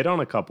 we hit on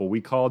a couple. We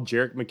called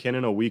Jerick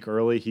McKinnon a week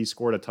early. He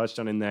scored a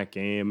touchdown in that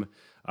game.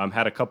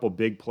 Had a couple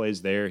big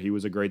plays there. He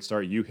was a great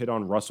start. You hit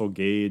on Russell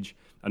Gage,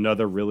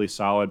 another really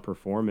solid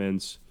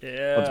performance.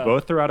 Yeah. Let's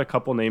both throw out a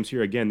couple names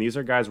here. Again, these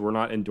are guys we're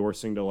not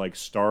endorsing to like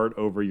start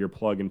over your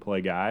plug and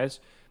play guys.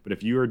 But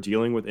if you are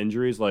dealing with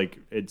injuries, like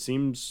it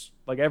seems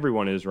like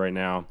everyone is right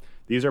now,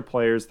 these are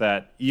players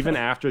that even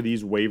after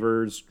these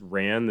waivers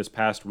ran this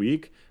past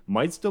week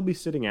might still be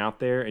sitting out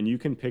there, and you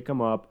can pick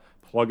them up,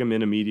 plug them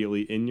in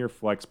immediately in your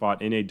flex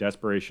spot in a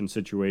desperation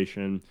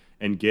situation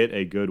and get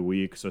a good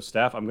week. So,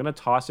 Steph, I'm going to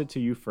toss it to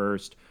you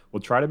first.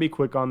 We'll try to be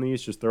quick on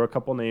these. Just throw a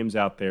couple names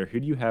out there. Who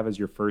do you have as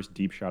your first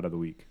deep shot of the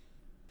week?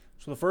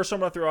 So the first one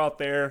I'm going to throw out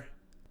there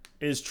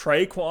is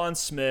Tre'Quan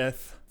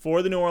Smith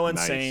for the New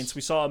Orleans Saints.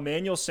 We saw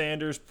Emmanuel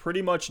Sanders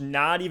pretty much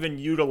not even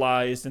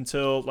utilized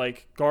until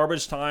like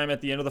garbage time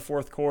at the end of the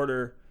fourth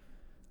quarter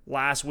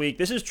last week.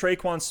 This is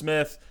Tre'Quan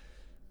Smith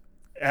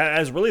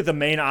as really the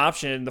main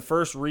option, the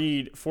first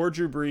read for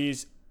Drew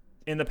Brees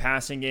in the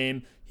passing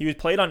game. He was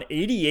played on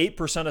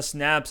 88% of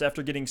snaps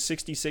after getting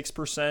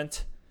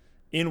 66%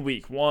 in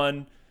week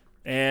one.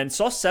 And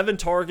saw 7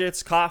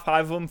 targets, caught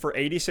 5 of them for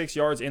 86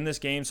 yards in this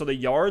game. So the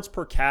yards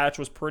per catch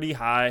was pretty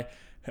high.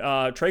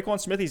 Tre'Quan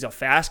Smith, he's a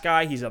fast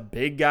guy. He's a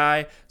big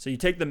guy. So you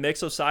take the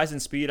mix of size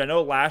and speed. I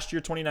know last year,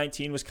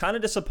 2019, was kind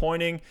of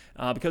disappointing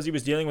because he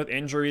was dealing with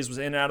injuries, was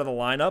in and out of the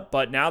lineup.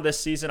 But now this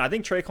season, I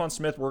think Tre'Quan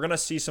Smith, we're going to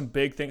see some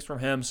big things from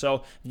him. So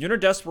if you're in a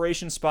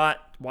desperation spot,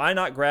 why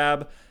not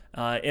grab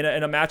in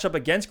a matchup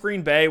against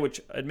Green Bay, which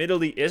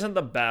admittedly isn't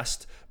the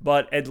best,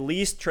 but at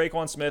least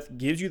Tre'Quan Smith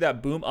gives you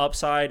that boom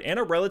upside and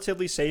a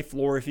relatively safe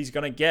floor if he's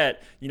going to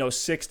get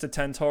 6 to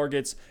 10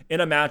 targets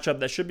in a matchup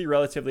that should be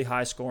relatively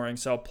high scoring.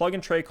 So plug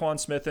in Tre'Quan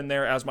Smith in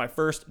there as my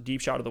first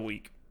deep shot of the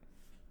week.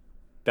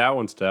 That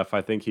one, Steph, I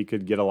think he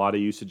could get a lot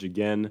of usage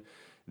again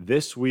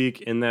this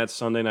week in that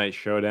Sunday night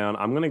showdown.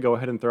 I'm going to go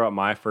ahead and throw out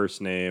my first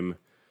name.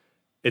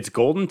 It's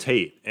Golden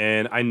Tate,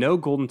 and I know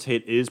Golden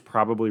Tate is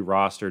probably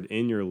rostered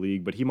in your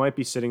league, but he might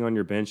be sitting on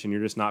your bench and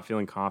you're just not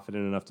feeling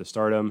confident enough to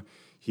start him.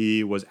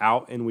 He was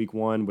out in week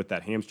 1 with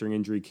that hamstring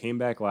injury, came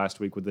back last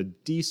week with a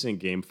decent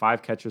game,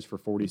 5 catches for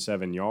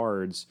 47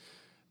 yards.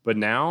 But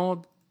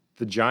now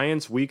the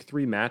Giants' week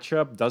 3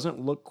 matchup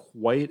doesn't look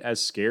quite as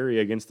scary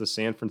against the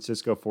San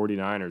Francisco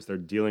 49ers. They're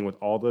dealing with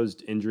all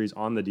those injuries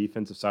on the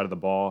defensive side of the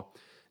ball.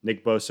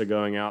 Nick Bosa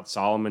going out,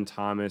 Solomon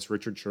Thomas,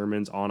 Richard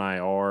Sherman's on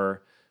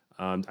IR.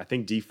 I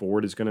think Dee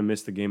Ford is going to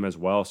miss the game as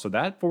well. So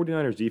that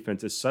 49ers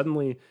defense is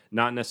suddenly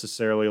not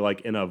necessarily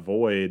like in a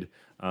void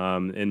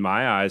in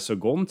my eyes. So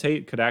Golden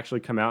Tate could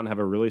actually come out and have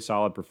a really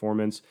solid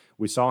performance.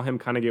 We saw him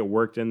kind of get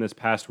worked in this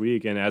past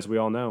week. And as we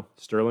all know,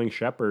 Sterling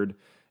Shepard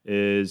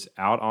is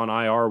out on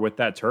IR with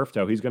that turf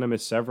toe. He's going to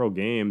miss several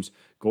games.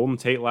 Golden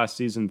Tate last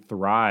season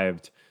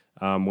thrived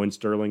when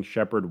Sterling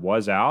Shepard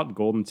was out.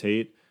 Golden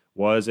Tate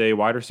was a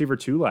wide receiver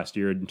 2 last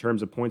year in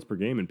terms of points per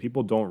game, and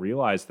people don't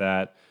realize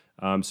that.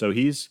 So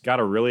he's got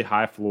a really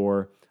high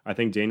floor. I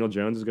think Daniel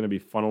Jones is going to be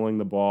funneling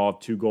the ball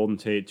to Golden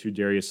Tate, to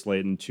Darius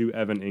Slayton, to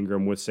Evan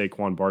Ingram with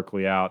Saquon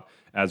Barkley out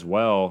as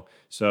well.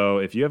 So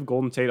if you have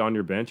Golden Tate on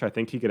your bench, I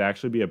think he could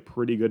actually be a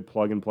pretty good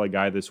plug-and-play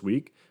guy this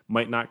week.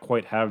 Might not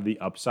quite have the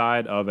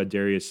upside of a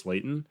Darius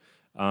Slayton,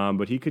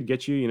 but he could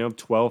get you,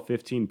 12,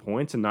 15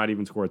 points and not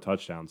even score a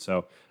touchdown.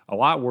 So a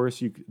lot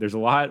worse. There's a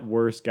lot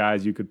worse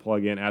guys you could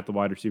plug in at the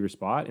wide receiver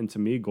spot. And to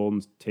me,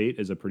 Golden Tate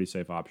is a pretty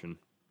safe option.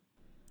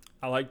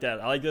 I like that.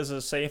 I like this as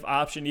a safe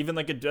option, even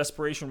like a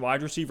desperation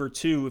wide receiver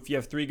too. If you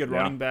have 3 good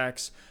running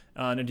backs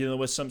and are dealing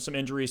with some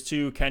injuries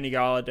too, Kenny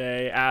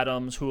Galladay,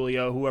 Adams,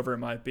 Julio, whoever it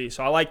might be.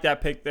 So I like that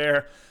pick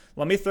there.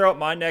 Let me throw out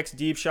my next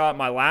deep shot,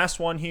 my last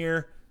one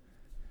here.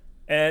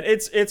 And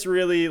it's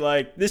really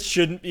like, this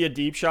shouldn't be a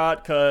deep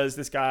shot because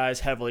this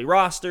guy's heavily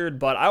rostered,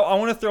 but I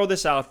want to throw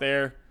this out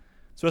there,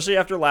 especially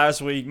after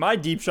last week. My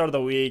deep shot of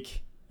the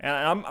week, and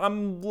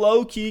I'm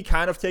low-key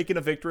kind of taking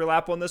a victory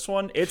lap on this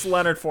one. It's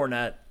Leonard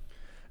Fournette.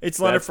 It's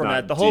Leonard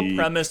Fournette. The whole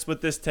premise with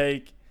this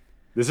take.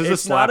 This is a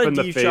slap in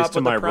the face to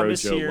my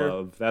Rojo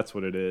love. That's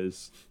what it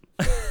is.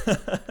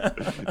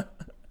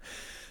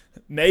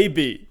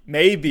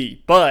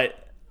 Maybe.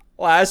 But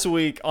last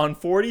week on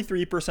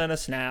 43% of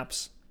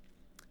snaps,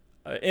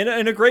 in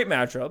a great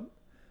matchup,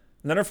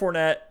 Leonard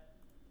Fournette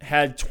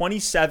had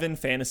 27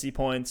 fantasy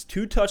points,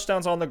 2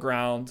 touchdowns on the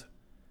ground,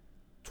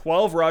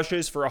 12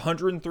 rushes for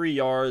 103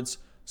 yards,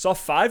 saw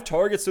 5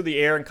 targets through the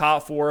air and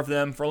caught 4 of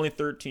them for only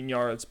 13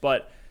 yards.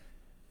 But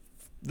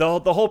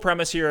the whole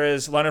premise here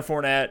is Leonard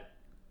Fournette,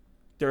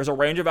 there's a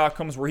range of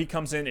outcomes where he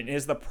comes in and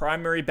is the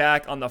primary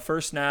back on the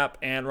first snap,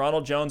 and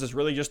Ronald Jones is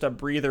really just a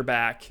breather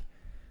back.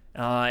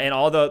 And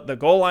all the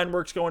goal line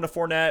work's going to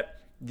Fournette.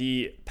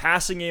 The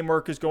passing game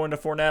work is going to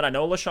Fournette. I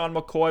know LaShawn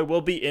McCoy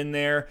will be in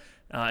there,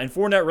 and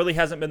Fournette really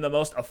hasn't been the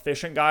most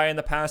efficient guy in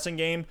the passing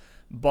game,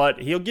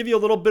 but he'll give you a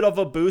little bit of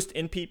a boost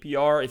in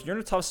PPR. If you're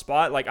in a tough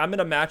spot, like I'm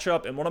in a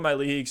matchup in one of my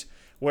leagues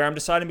where I'm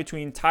deciding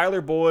between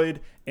Tyler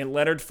Boyd and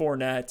Leonard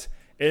Fournette,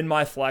 in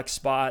my flex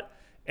spot.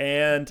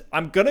 And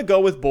I'm going to go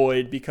with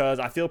Boyd because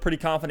I feel pretty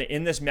confident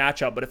in this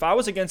matchup. But if I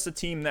was against a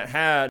team that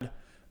had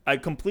a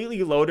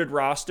completely loaded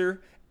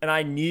roster and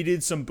I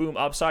needed some boom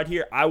upside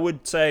here, I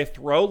would say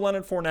throw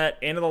Leonard Fournette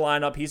into the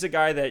lineup. He's a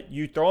guy that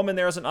you throw him in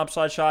there as an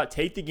upside shot,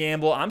 take the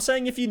gamble. I'm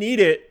saying if you need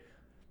it,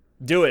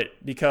 do it,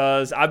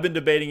 because I've been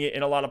debating it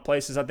in a lot of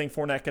places. I think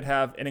Fournette could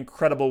have an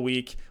incredible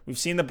week. We've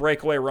seen the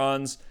breakaway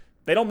runs.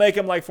 They don't make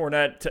him like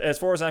Fournette. As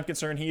far as I'm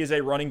concerned, he is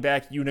a running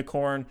back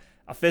unicorn,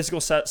 a physical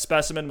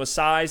specimen with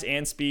size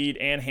and speed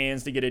and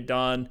hands to get it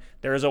done.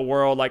 There is a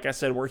world, like I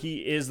said, where he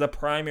is the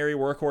primary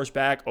workhorse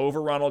back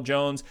over Ronald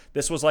Jones.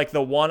 This was like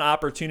the one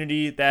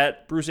opportunity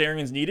that Bruce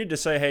Arians needed to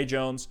say, hey,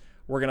 Jones,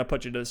 we're going to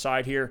put you to the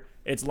side here.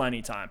 It's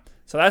Lenny time.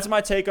 So that's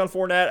my take on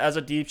Fournette as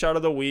a deep shot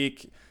of the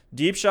week.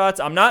 Deep shots,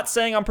 I'm not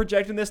saying I'm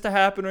projecting this to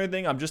happen or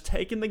anything. I'm just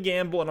taking the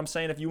gamble, and I'm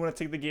saying if you want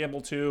to take the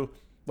gamble too,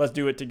 let's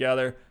do it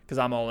together because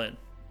I'm all in.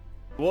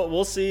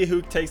 We'll see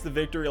who takes the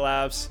victory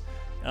laps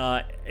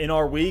in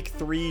our Week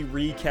 3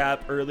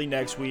 recap early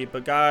next week.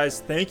 But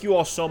guys, thank you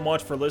all so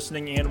much for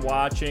listening and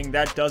watching.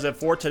 That does it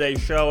for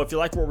today's show. If you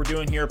like what we're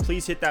doing here,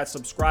 please hit that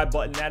subscribe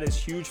button. That is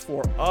huge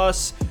for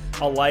us.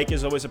 A like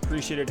is always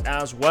appreciated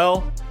as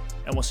well.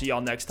 And we'll see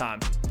y'all next time.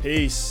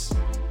 Peace.